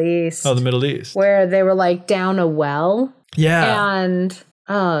Middle East. Oh, the Middle East. Where they were like down a well. Yeah. And,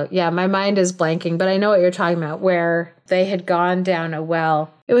 my mind is blanking, but I know what you're talking about, where they had gone down a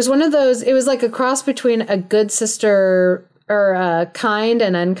well. It was one of those, it was like a cross between a good sister or a kind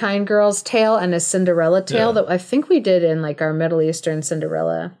and unkind girl's tale and a Cinderella tale that I think we did in like our Middle Eastern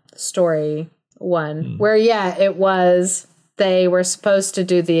Cinderella story one, where, it was, they were supposed to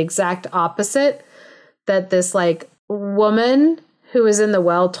do the exact opposite that this like woman who was in the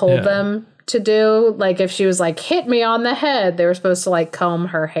well told them to do. Like if she was like, "Hit me on the head," they were supposed to like comb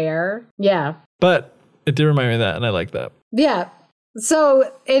her hair. Yeah. But it did remind me of that, and I like that. Yeah.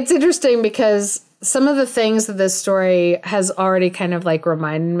 So it's interesting because some of the things that this story has already kind of like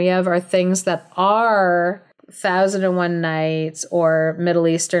reminded me of are things that are 1001 Nights or Middle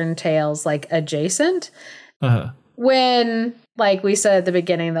Eastern tales like adjacent. When, like we said at the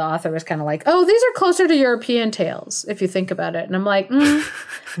beginning, the author was kind of like, "Oh, these are closer to European tales," if you think about it. And I'm like,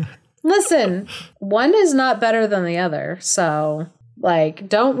 listen, one is not better than the other. So like,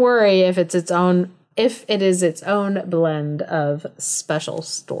 don't worry if it is its own blend of special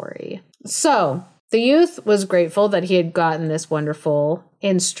story. So the youth was grateful that he had gotten this wonderful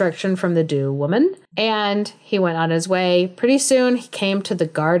instruction from the dew woman, and he went on his way. Pretty soon he came to the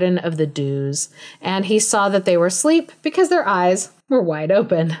garden of the dews, and he saw that they were asleep because their eyes were wide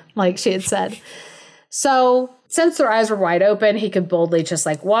open, like she had said. So since their eyes were wide open, he could boldly just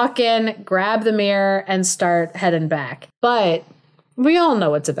like walk in, grab the mirror, and start heading back. But we all know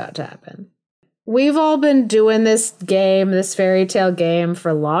what's about to happen. We've all been doing this game, this fairy tale game,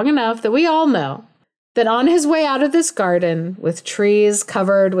 for long enough that we all know that on his way out of this garden with trees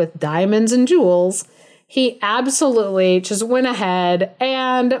covered with diamonds and jewels, he absolutely just went ahead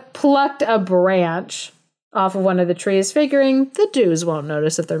and plucked a branch off of one of the trees, figuring the dudes won't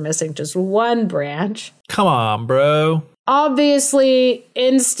notice if they're missing just one branch. Come on, bro. Obviously,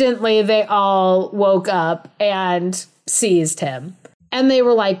 instantly, they all woke up and seized him. And they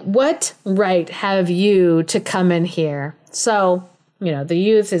were like, what right have you to come in here? So, the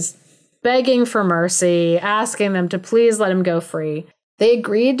youth is begging for mercy, asking them to please let him go free. They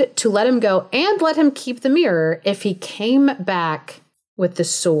agreed to let him go and let him keep the mirror if he came back with the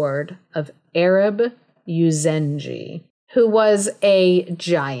sword of Arab Uzenji, who was a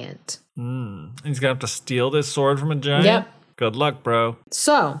giant. He's going to have to steal this sword from a giant? Yep. Good luck, bro.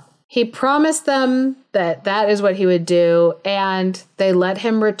 So he promised them that is what he would do, and they let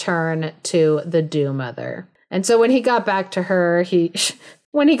him return to the Dew Mother. And so when he got back to her, she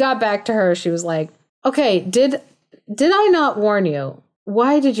was like, okay, did I not warn you?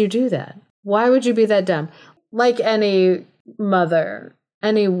 Why did you do that? Why would you be that dumb? Like any mother,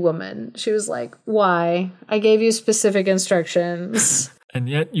 any woman, she was like, why? I gave you specific instructions. And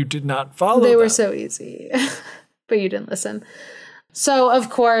yet you did not follow They them. were so easy, but you didn't listen. So, of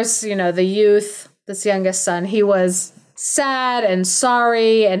course, the youth, this youngest son, he was sad and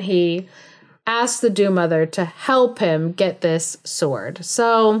sorry, and he asked the Dew Mother to help him get this sword.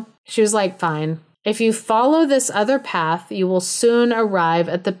 So she was like, fine. If you follow this other path, you will soon arrive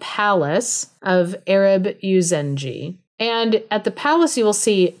at the palace of Arab Uzenji. And at the palace, you will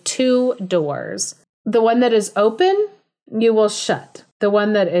see 2 doors. The one that is open, you will shut. The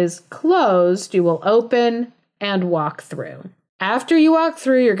one that is closed, you will open and walk through. After you walk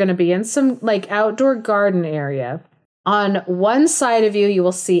through, you're going to be in some outdoor garden area. On one side of you, you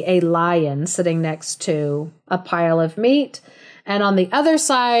will see a lion sitting next to a pile of meat. And on the other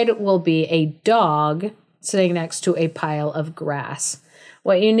side will be a dog sitting next to a pile of grass.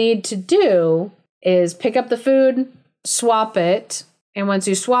 What you need to do is pick up the food, swap it, and once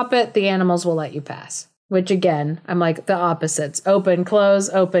you swap it, the animals will let you pass. Which again, I'm like the opposites. Open, close,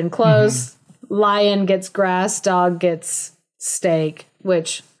 open, close. Lion gets grass, dog gets steak,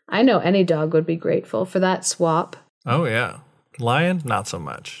 which I know any dog would be grateful for that swap. Oh, yeah. Lion, not so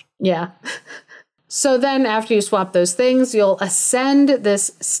much. Yeah. So then after you swap those things, you'll ascend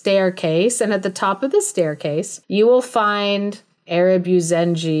this staircase. And at the top of the staircase, you will find Arab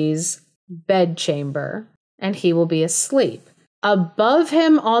Uzenji's bedchamber. And he will be asleep. Above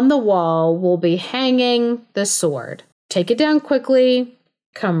him on the wall will be hanging the sword. Take it down quickly,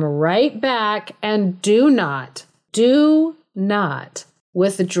 come right back, and do not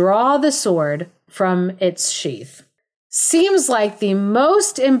withdraw the sword from its sheath. Seems like the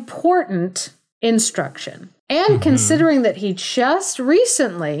most important instruction. And considering that he just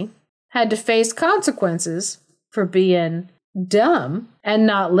recently had to face consequences for being dumb and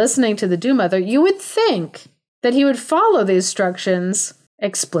not listening to the Dew Mother, you would think that he would follow the instructions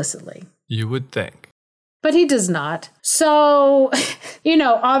explicitly. You would think. But he does not. So,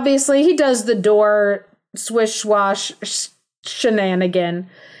 obviously he does the door swish-swash shenanigan.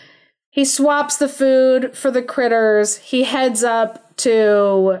 He swaps the food for the critters. He heads up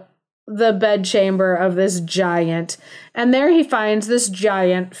to the bedchamber of this giant. And there he finds this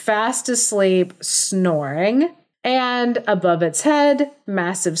giant fast asleep, snoring. And above its head,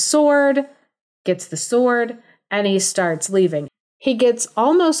 massive sword, gets the sword, and he starts leaving. He gets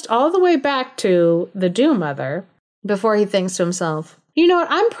almost all the way back to the Dew Mother before he thinks to himself, you know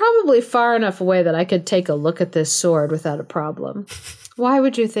what, I'm probably far enough away that I could take a look at this sword without a problem. Why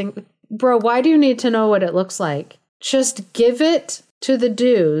would you think, bro, why do you need to know what it looks like? Just give it to the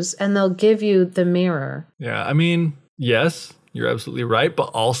Dews and they'll give you the mirror. Yeah, I mean, yes, you're absolutely right.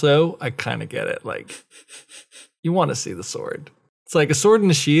 But also, I kind of get it. Like, you want to see the sword. It's like a sword in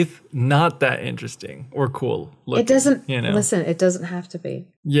a sheath, not that interesting or cool looking. It doesn't, you know? Listen, it doesn't have to be.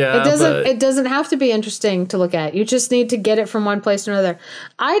 Yeah, it doesn't have to be interesting to look at. You just need to get it from one place to another.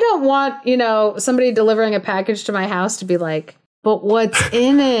 I don't want, somebody delivering a package to my house to be like, but what's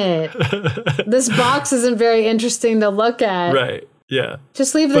in it? This box isn't very interesting to look at. Right, yeah.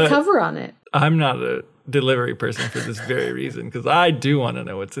 Just leave the cover on it. I'm not a delivery person for this very reason, because I do want to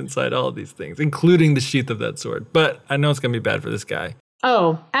know what's inside all of these things, including the sheath of that sword. But I know it's going to be bad for this guy.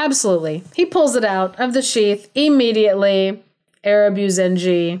 Oh, absolutely. He pulls it out of the sheath immediately. Arab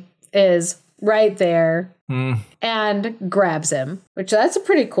Uzenji is right there and grabs him, which that's a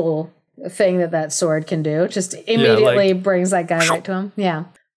pretty cool thing that sword can do. Just immediately brings that guy right to him. Yeah.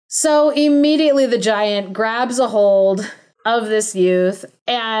 So immediately the giant grabs a hold of this youth,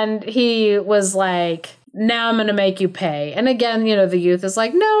 and he was like, now I'm going to make you pay. And again, the youth is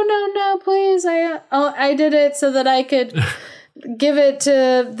like, no, please. I did it so that I could give it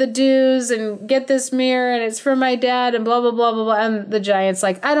to the Dews and get this mirror and it's for my dad and blah, blah, blah, blah, blah. And the giant's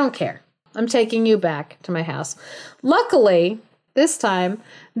like, I don't care. I'm taking you back to my house. Luckily, this time,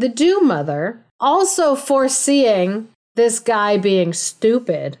 the Dew mother, also foreseeing this guy being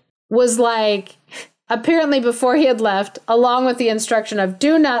stupid, was like, apparently before he had left, along with the instruction of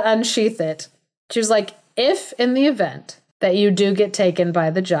do not unsheath it, she was like, if in the event that you do get taken by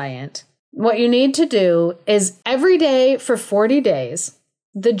the giant, what you need to do is every day for 40 days,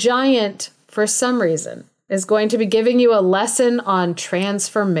 the giant, for some reason, is going to be giving you a lesson on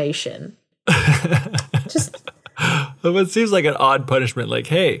transformation. It seems like an odd punishment. Like,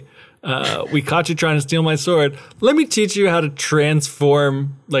 hey, we caught you trying to steal my sword. Let me teach you how to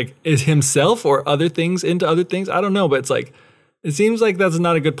transform, like, is himself or other things into other things. I don't know, but it's like, it seems like that's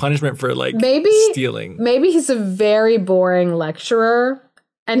not a good punishment for, like, stealing. Maybe he's a very boring lecturer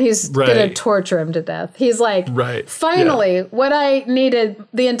and he's going to torture him to death. He's like, finally, what I needed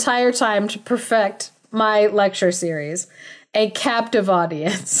the entire time to perfect my lecture series, a captive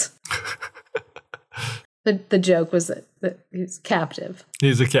audience. The joke was that he's captive.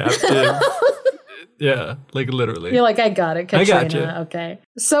 He's a captive. Yeah, like literally. You're like, I got it, Katrina. I got you. Okay.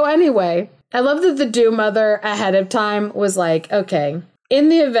 So anyway, I love that the Dew mother ahead of time was like, okay, in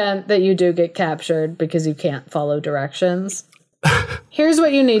the event that you do get captured because you can't follow directions, here's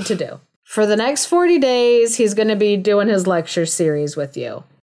what you need to do. For the next 40 days, he's going to be doing his lecture series with you.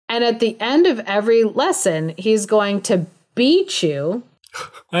 And at the end of every lesson, he's going to beat you.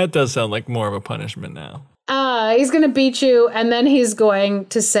 That does sound like more of a punishment now. He's going to beat you, and then he's going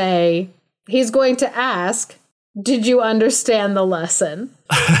to ask, did you understand the lesson?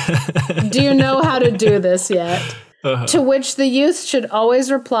 Do you know how to do this yet? To which the youth should always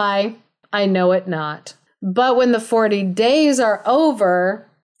reply, I know it not. But when the 40 days are over,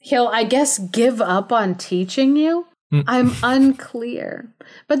 he'll, I guess, give up on teaching you? I'm unclear.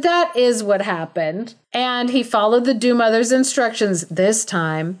 But that is what happened. And he followed the Dew mother's instructions this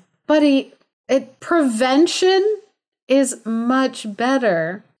time. But prevention is much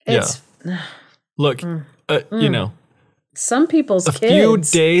better. It's Look, you know, some people's kids. A few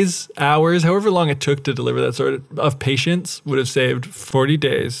days, hours, however long it took to deliver that sort of patience would have saved 40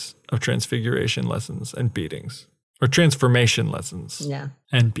 days of transfiguration lessons and beatings. Or transformation lessons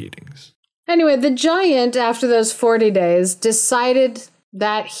and beatings. Anyway, the giant, after those 40 days, decided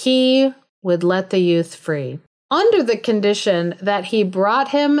that he would let the youth free, under the condition that he brought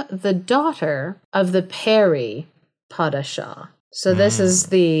him the daughter of the Peris Padishah. So this is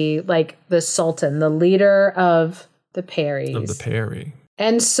the sultan, the leader of the Peris. Of the Peris.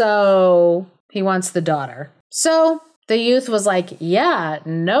 And so he wants the daughter. So the youth was like, yeah,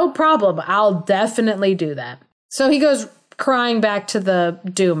 no problem. I'll definitely do that. So he goes crying back to the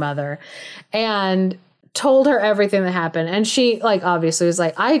Dew mother and told her everything that happened. And she, obviously was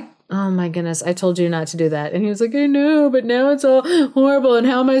like, oh my goodness, I told you not to do that. And he was like, I know, but now it's all horrible. And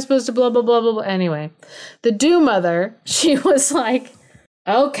how am I supposed to blah, blah, blah, blah, blah. Anyway, the Dew mother, she was like,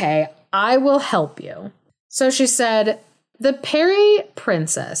 okay, I will help you. So she said, the Peris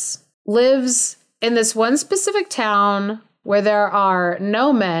princess lives in this one specific town where there are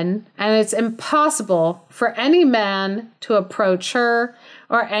no men, and it's impossible for any man to approach her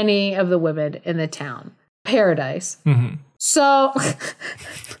or any of the women in the town. Paradise. Mm-hmm. So...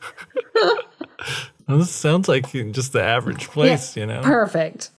 Well, this sounds like just the average place, you know?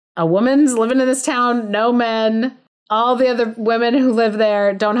 Perfect. A woman's living in this town, no men. All the other women who live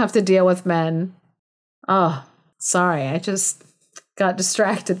there don't have to deal with men. Oh, sorry. I just got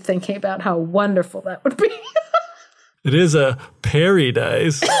distracted thinking about how wonderful that would be. It is a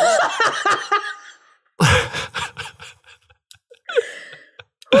paradise.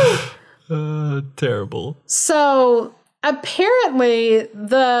 Terrible. So apparently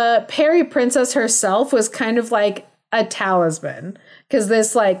the Peris princess herself was kind of like a talisman. Because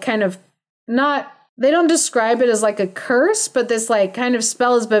this kind of they don't describe it as like a curse, but this kind of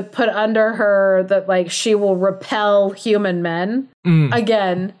spell has been put under her that she will repel human men.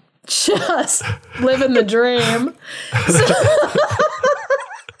 Again, just living the dream.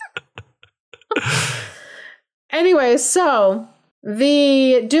 Anyway, so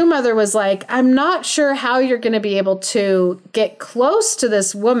the Dew mother was like, I'm not sure how you're going to be able to get close to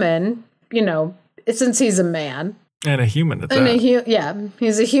this woman, since he's a man. And a human at that.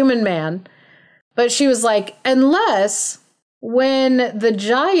 He's a human man. But she was like, unless when the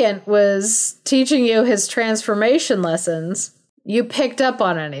giant was teaching you his transformation lessons, you picked up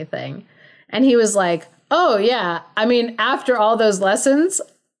on anything. And he was like, oh, yeah. I mean, after all those lessons,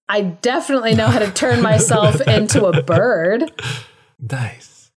 I definitely know how to turn myself into a bird.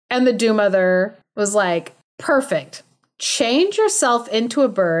 Nice. And the Dew mother was like, perfect. change yourself into a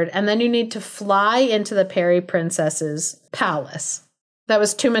bird, and then you need to fly into the Peri Princess's palace. That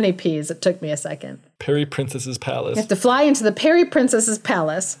was too many P's. It took me a second. Peri Princess's palace. You have to fly into the Peri Princess's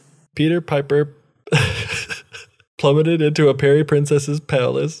palace. Peter Piper plummeted into a Peri Princess's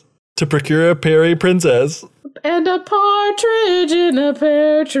palace to procure a Peri Princess. And a partridge in a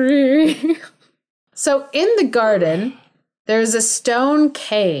pear tree. So in the garden, there's a stone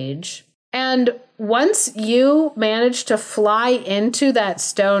cage. And once you manage to fly into that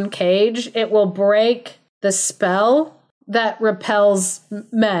stone cage, it will break the spell that repels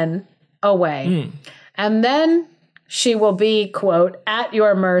men away. And then she will be, quote, at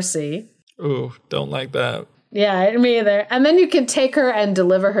your mercy. Ooh, don't like that. Yeah, me either. And then you can take her and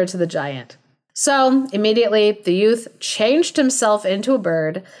deliver her to the giant. So immediately the youth changed himself into a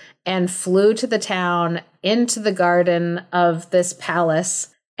bird and flew to the town, into the garden of this palace,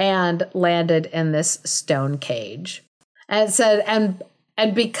 and landed in this stone cage. And it said,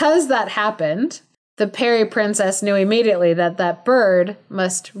 and because that happened, the Peri Princess knew immediately that that bird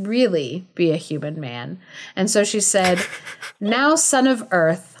must really be a human man. And so she said, now, son of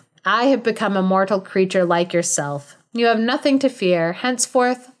earth, I have become a mortal creature like yourself. You have nothing to fear.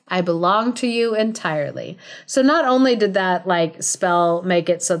 Henceforth, I belong to you entirely. So not only did that spell make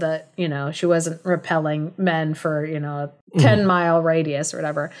it so that, she wasn't repelling men for, a 10-mile radius or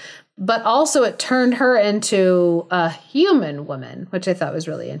whatever, but also it turned her into a human woman, which I thought was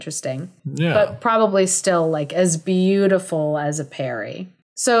really interesting. Yeah. But probably still as beautiful as a Peri.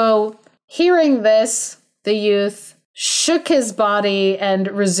 So hearing this, the youth shook his body and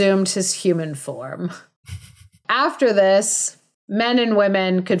resumed his human form. After this, men and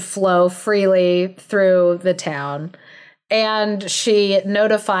women could flow freely through the town. And she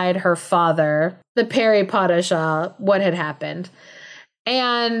notified her father, the Peri Padishah, what had happened.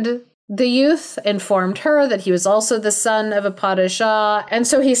 And the youth informed her that he was also the son of a Padishah. And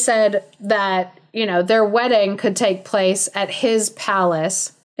so he said that, their wedding could take place at his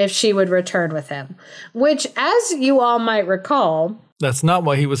palace if she would return with him. Which, as you all might recall... That's not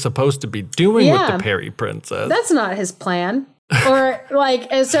what he was supposed to be doing with the Peri Princess. That's not his plan. Or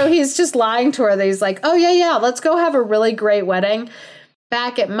and so he's just lying to her that he's like, oh, yeah, let's go have a really great wedding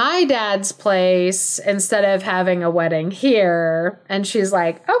back at my dad's place instead of having a wedding here. And she's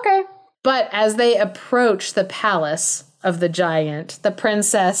like, okay. But as they approach the palace of the giant, the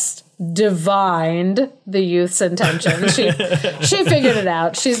princess divined the youth's intentions. She figured it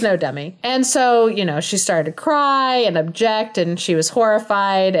out. She's no dummy. And so, she started to cry and object, and she was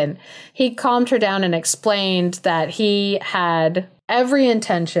horrified. And he calmed her down and explained that he had every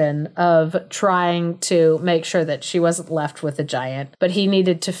intention of trying to make sure that she wasn't left with the giant. But he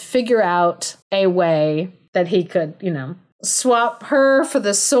needed to figure out a way that he could, swap her for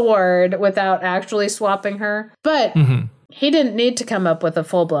the sword without actually swapping her. But he didn't need to come up with a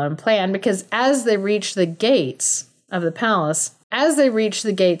full-blown plan, because as they reached the gates of the palace, as they reached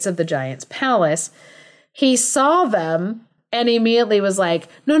the gates of the giant's palace, he saw them and immediately was like,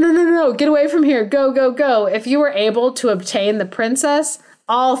 no, get away from here. Go, go, go. If you were able to obtain the princess,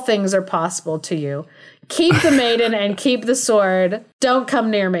 all things are possible to you. Keep the maiden and keep the sword. Don't come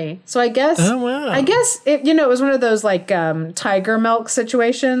near me. So I guess, it was one of those tiger milk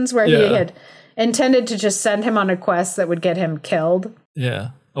situations where he had intended to just send him on a quest that would get him killed. Yeah.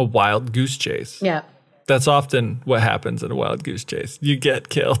 A wild goose chase. Yeah. That's often what happens in a wild goose chase. You get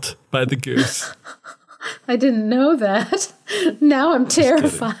killed by the goose. I didn't know that. Now I'm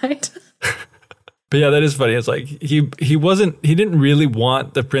terrified. But yeah, that is funny. It's like he didn't really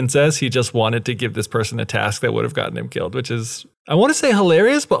want the princess. He just wanted to give this person a task that would have gotten him killed, which is, I want to say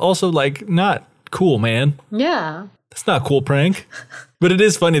hilarious, but also not cool, man. Yeah. That's not a cool prank. But it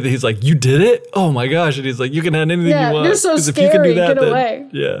is funny that he's like, you did it? Oh my gosh. And he's like, you can have anything you want. You're so scary. If you can do that, Get away.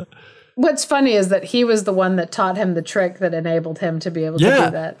 Yeah. What's funny is that he was the one that taught him the trick that enabled him to be able to do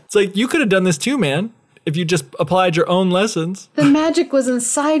that. It's like, you could have done this too, man, if you just applied your own lessons. The magic was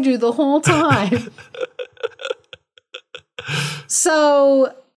inside you the whole time.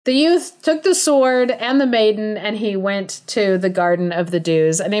 So the youth took the sword and the maiden, and he went to the Garden of the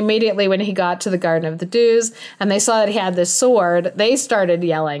Dews. And immediately when he got to the Garden of the Dews and they saw that he had this sword, they started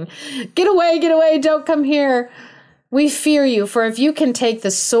yelling, get away, don't come here. We fear you, for if you can take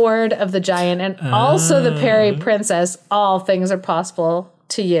the sword of the giant and also the Peri Princess, all things are possible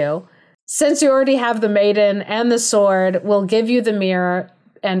to you. Since you already have the maiden and the sword, we'll give you the mirror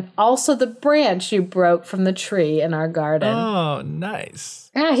and also the branch you broke from the tree in our garden. Oh, nice.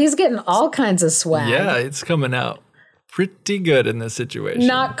 Yeah, he's getting all kinds of swag. Yeah, it's coming out pretty good in this situation.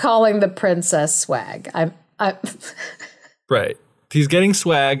 Not calling the princess swag. I Right. He's getting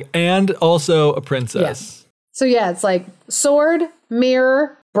swag and also a princess. So yeah, it's like sword,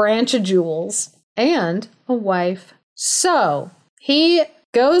 mirror, branch of jewels, and a wife. So he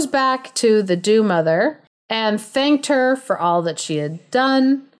goes back to the Dew Mother and thanked her for all that she had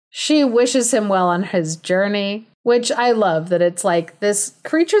done. She wishes him well on his journey, which I love that it's like this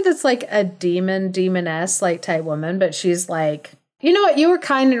creature that's like a demoness like type woman, but she's like, you know what? You were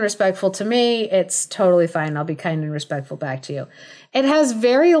kind and respectful to me. It's totally fine. I'll be kind and respectful back to you. It has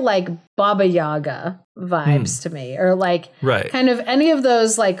very like Baba Yaga vibes to me, or like kind of any of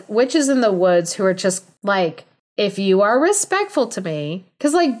those like witches in the woods who are just like, if you are respectful to me,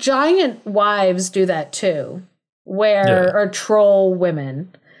 because like giant wives do that too, or troll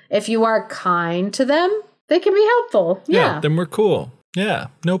women. If you are kind to them, they can be helpful. Yeah. Then we're cool. Yeah.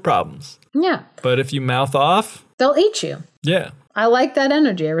 No problems. Yeah. But if you mouth off, they'll eat you. Yeah. I like that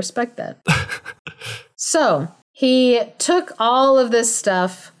energy. I respect that. So he took all of this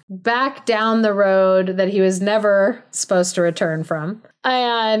stuff back down the road that he was never supposed to return from.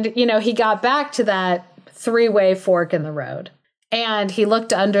 And, you know, he got back to that 3-way fork in the road. And he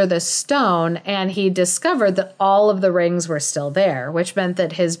looked under the stone and he discovered that all of the rings were still there, which meant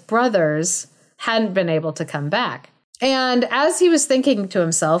that his brothers hadn't been able to come back. And as he was thinking to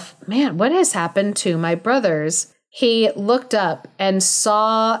himself, man, what has happened to my brothers? He looked up and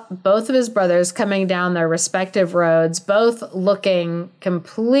saw both of his brothers coming down their respective roads, both looking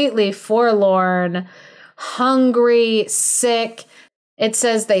completely forlorn, hungry, sick. It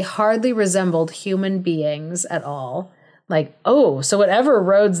says they hardly resembled human beings at all. Like, oh, so whatever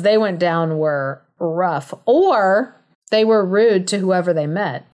roads they went down were rough, or they were rude to whoever they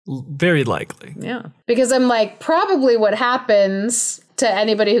met. Very likely. Yeah. Because I'm like, probably what happens to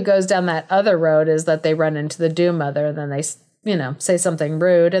anybody who goes down that other road is that they run into the Dew Mother, and then they, you know, say something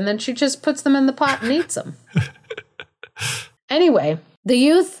rude, and then she just puts them in the pot and eats them. Anyway, the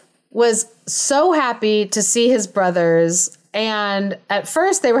youth was so happy to see his brothers, and at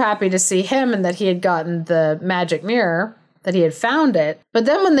first they were happy to see him and that he had gotten the magic mirror, that he had found it. But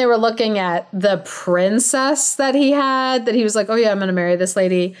then when they were looking at the princess that he had, that he was like, oh yeah, I'm going to marry this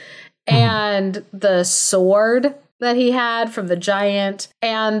lady, and the sword that he had from the giant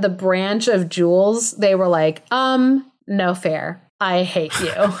and the branch of jewels, they were like, no fair. I hate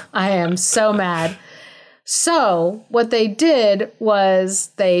you. I am so mad. So what they did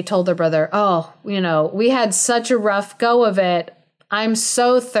was they told their brother, oh, you know, we had such a rough go of it. I'm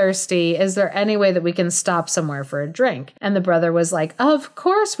so thirsty. Is there any way that we can stop somewhere for a drink? And the brother was like, of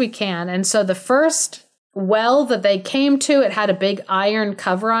course we can. And so the first well that they came to, it had a big iron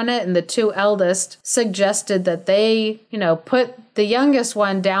cover on it. And the two eldest suggested that they, you know, put the youngest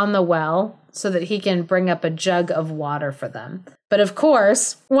one down the well so that he can bring up a jug of water for them. But of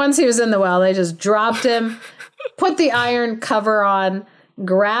course, once he was in the well, they just dropped him, put the iron cover on,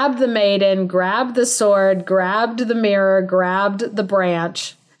 grabbed the maiden, grabbed the sword, grabbed the mirror, grabbed the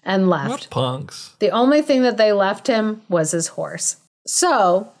branch, and left. What punks. The only thing that they left him was his horse.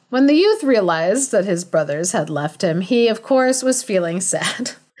 So when the youth realized that his brothers had left him, he, of course, was feeling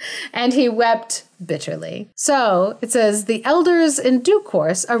sad. And he wept bitterly. So it says, the elders in due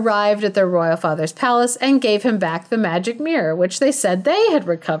course arrived at their royal father's palace and gave him back the magic mirror, which they said they had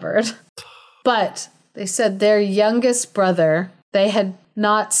recovered. But they said their youngest brother they had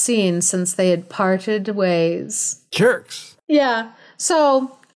not seen since they had parted ways. Jerks. Yeah.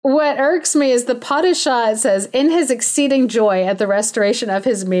 So what irks me is the Padishah, it says, in his exceeding joy at the restoration of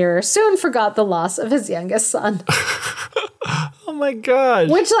his mirror, soon forgot the loss of his youngest son. Oh my God.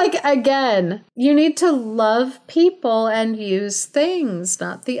 Which, like, again, you need to love people and use things,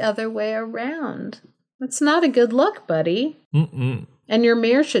 not the other way around. That's not a good look, buddy. Mm-mm. And your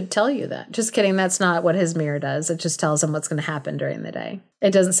mirror should tell you that. Just kidding. That's not what his mirror does. It just tells him what's going to happen during the day.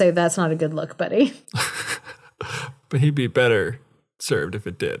 It doesn't say that's not a good look, buddy. But he'd be better served if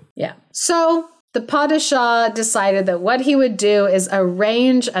it did. Yeah. So the Padishah decided that what he would do is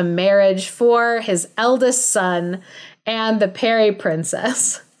arrange a marriage for his eldest son and the Peri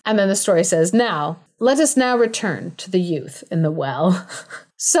princess. And then the story says, now, let us now return to the youth in the well.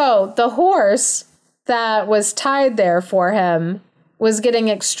 So the horse that was tied there for him was getting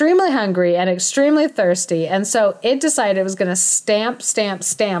extremely hungry and extremely thirsty. And so it decided it was going to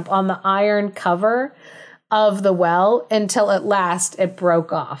stamp on the iron cover of the well until at last it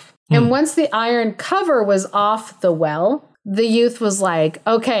broke off. And once the iron cover was off the well, the youth was like,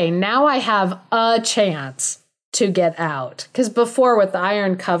 okay, now I have a chance to get out. Because before, with the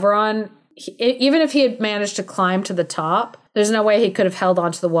iron cover on, even if he had managed to climb to the top, there's no way he could have held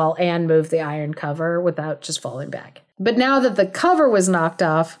onto the wall and moved the iron cover without just falling back. But now that the cover was knocked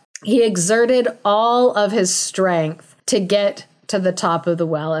off, he exerted all of his strength to get to the top of the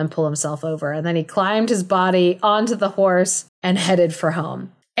well and pull himself over. And then he climbed his body onto the horse and headed for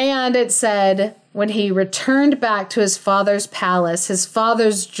home. And it said, when he returned back to his father's palace, his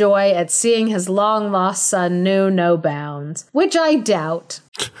father's joy at seeing his long-lost son knew no bounds, which I doubt.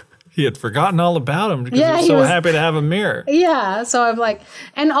 He had forgotten all about him because he was so happy to have a mirror. Yeah, so I'm like,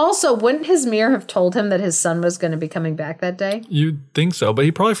 and also, wouldn't his mirror have told him that his son was going to be coming back that day? You'd think so, but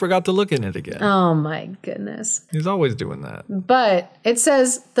he probably forgot to look in it again. Oh my goodness. He's always doing that. But it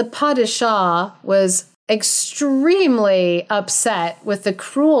says the Padishah was extremely upset with the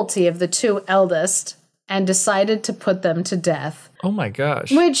cruelty of the two eldest and decided to put them to death. Oh my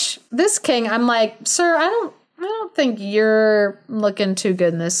gosh. Which, this king, I'm like, sir, I don't think you're looking too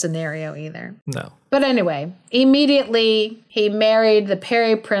good in this scenario either. No. But anyway, immediately he married the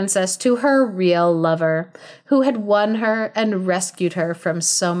Peri princess to her real lover, who had won her and rescued her from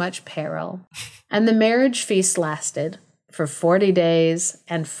so much peril. And the marriage feast lasted for 40 days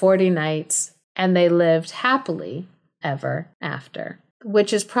and 40 nights, and they lived happily ever after.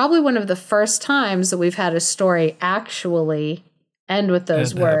 Which is probably one of the first times that we've had a story actually end with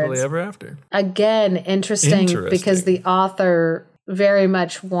those words. Happily ever after. Again, interesting because the author very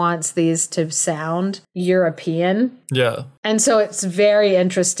much wants these to sound European. Yeah. And so it's very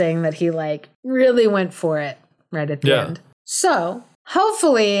interesting that he really went for it right at the end. So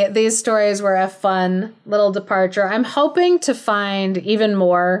hopefully these stories were a fun little departure. I'm hoping to find even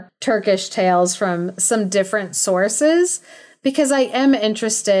more Turkish tales from some different sources because I am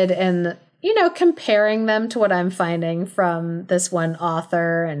interested in comparing them to what I'm finding from this one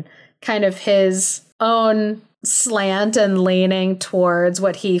author and kind of his own slant and leaning towards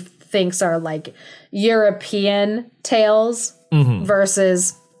what he thinks are European tales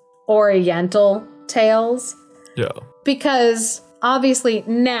versus Oriental tales. Yeah. Because obviously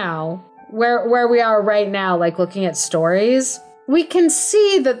now, where we are right now, looking at stories, we can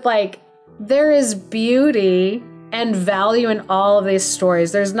see that there is beauty and value in all of these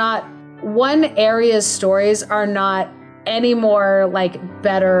stories. There's not one area's stories are not any more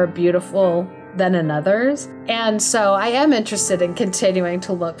better or beautiful than another's. And so I am interested in continuing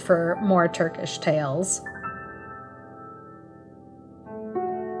to look for more Turkish tales.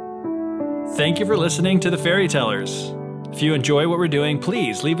 Thank you for listening to The Fairy Tellers. If you enjoy what we're doing,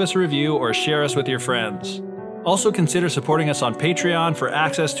 please leave us a review or share us with your friends. Also consider supporting us on Patreon for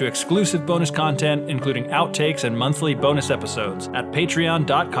access to exclusive bonus content, including outtakes and monthly bonus episodes at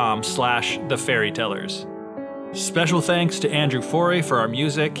patreon.com/thefairytellers. Special thanks to Andrew Forey for our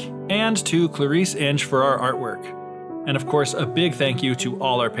music and to Clarice Inch for our artwork. And of course, a big thank you to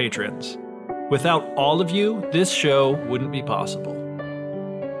all our patrons. Without all of you, this show wouldn't be possible.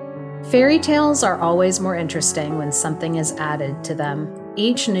 Fairy tales are always more interesting when something is added to them.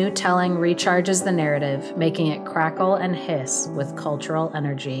 Each new telling recharges the narrative, making it crackle and hiss with cultural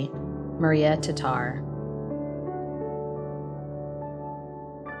energy. Maria Tatar.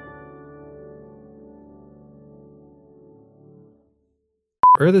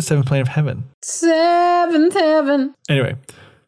 Earth is seventh plane of heaven. Seventh heaven. Anyway,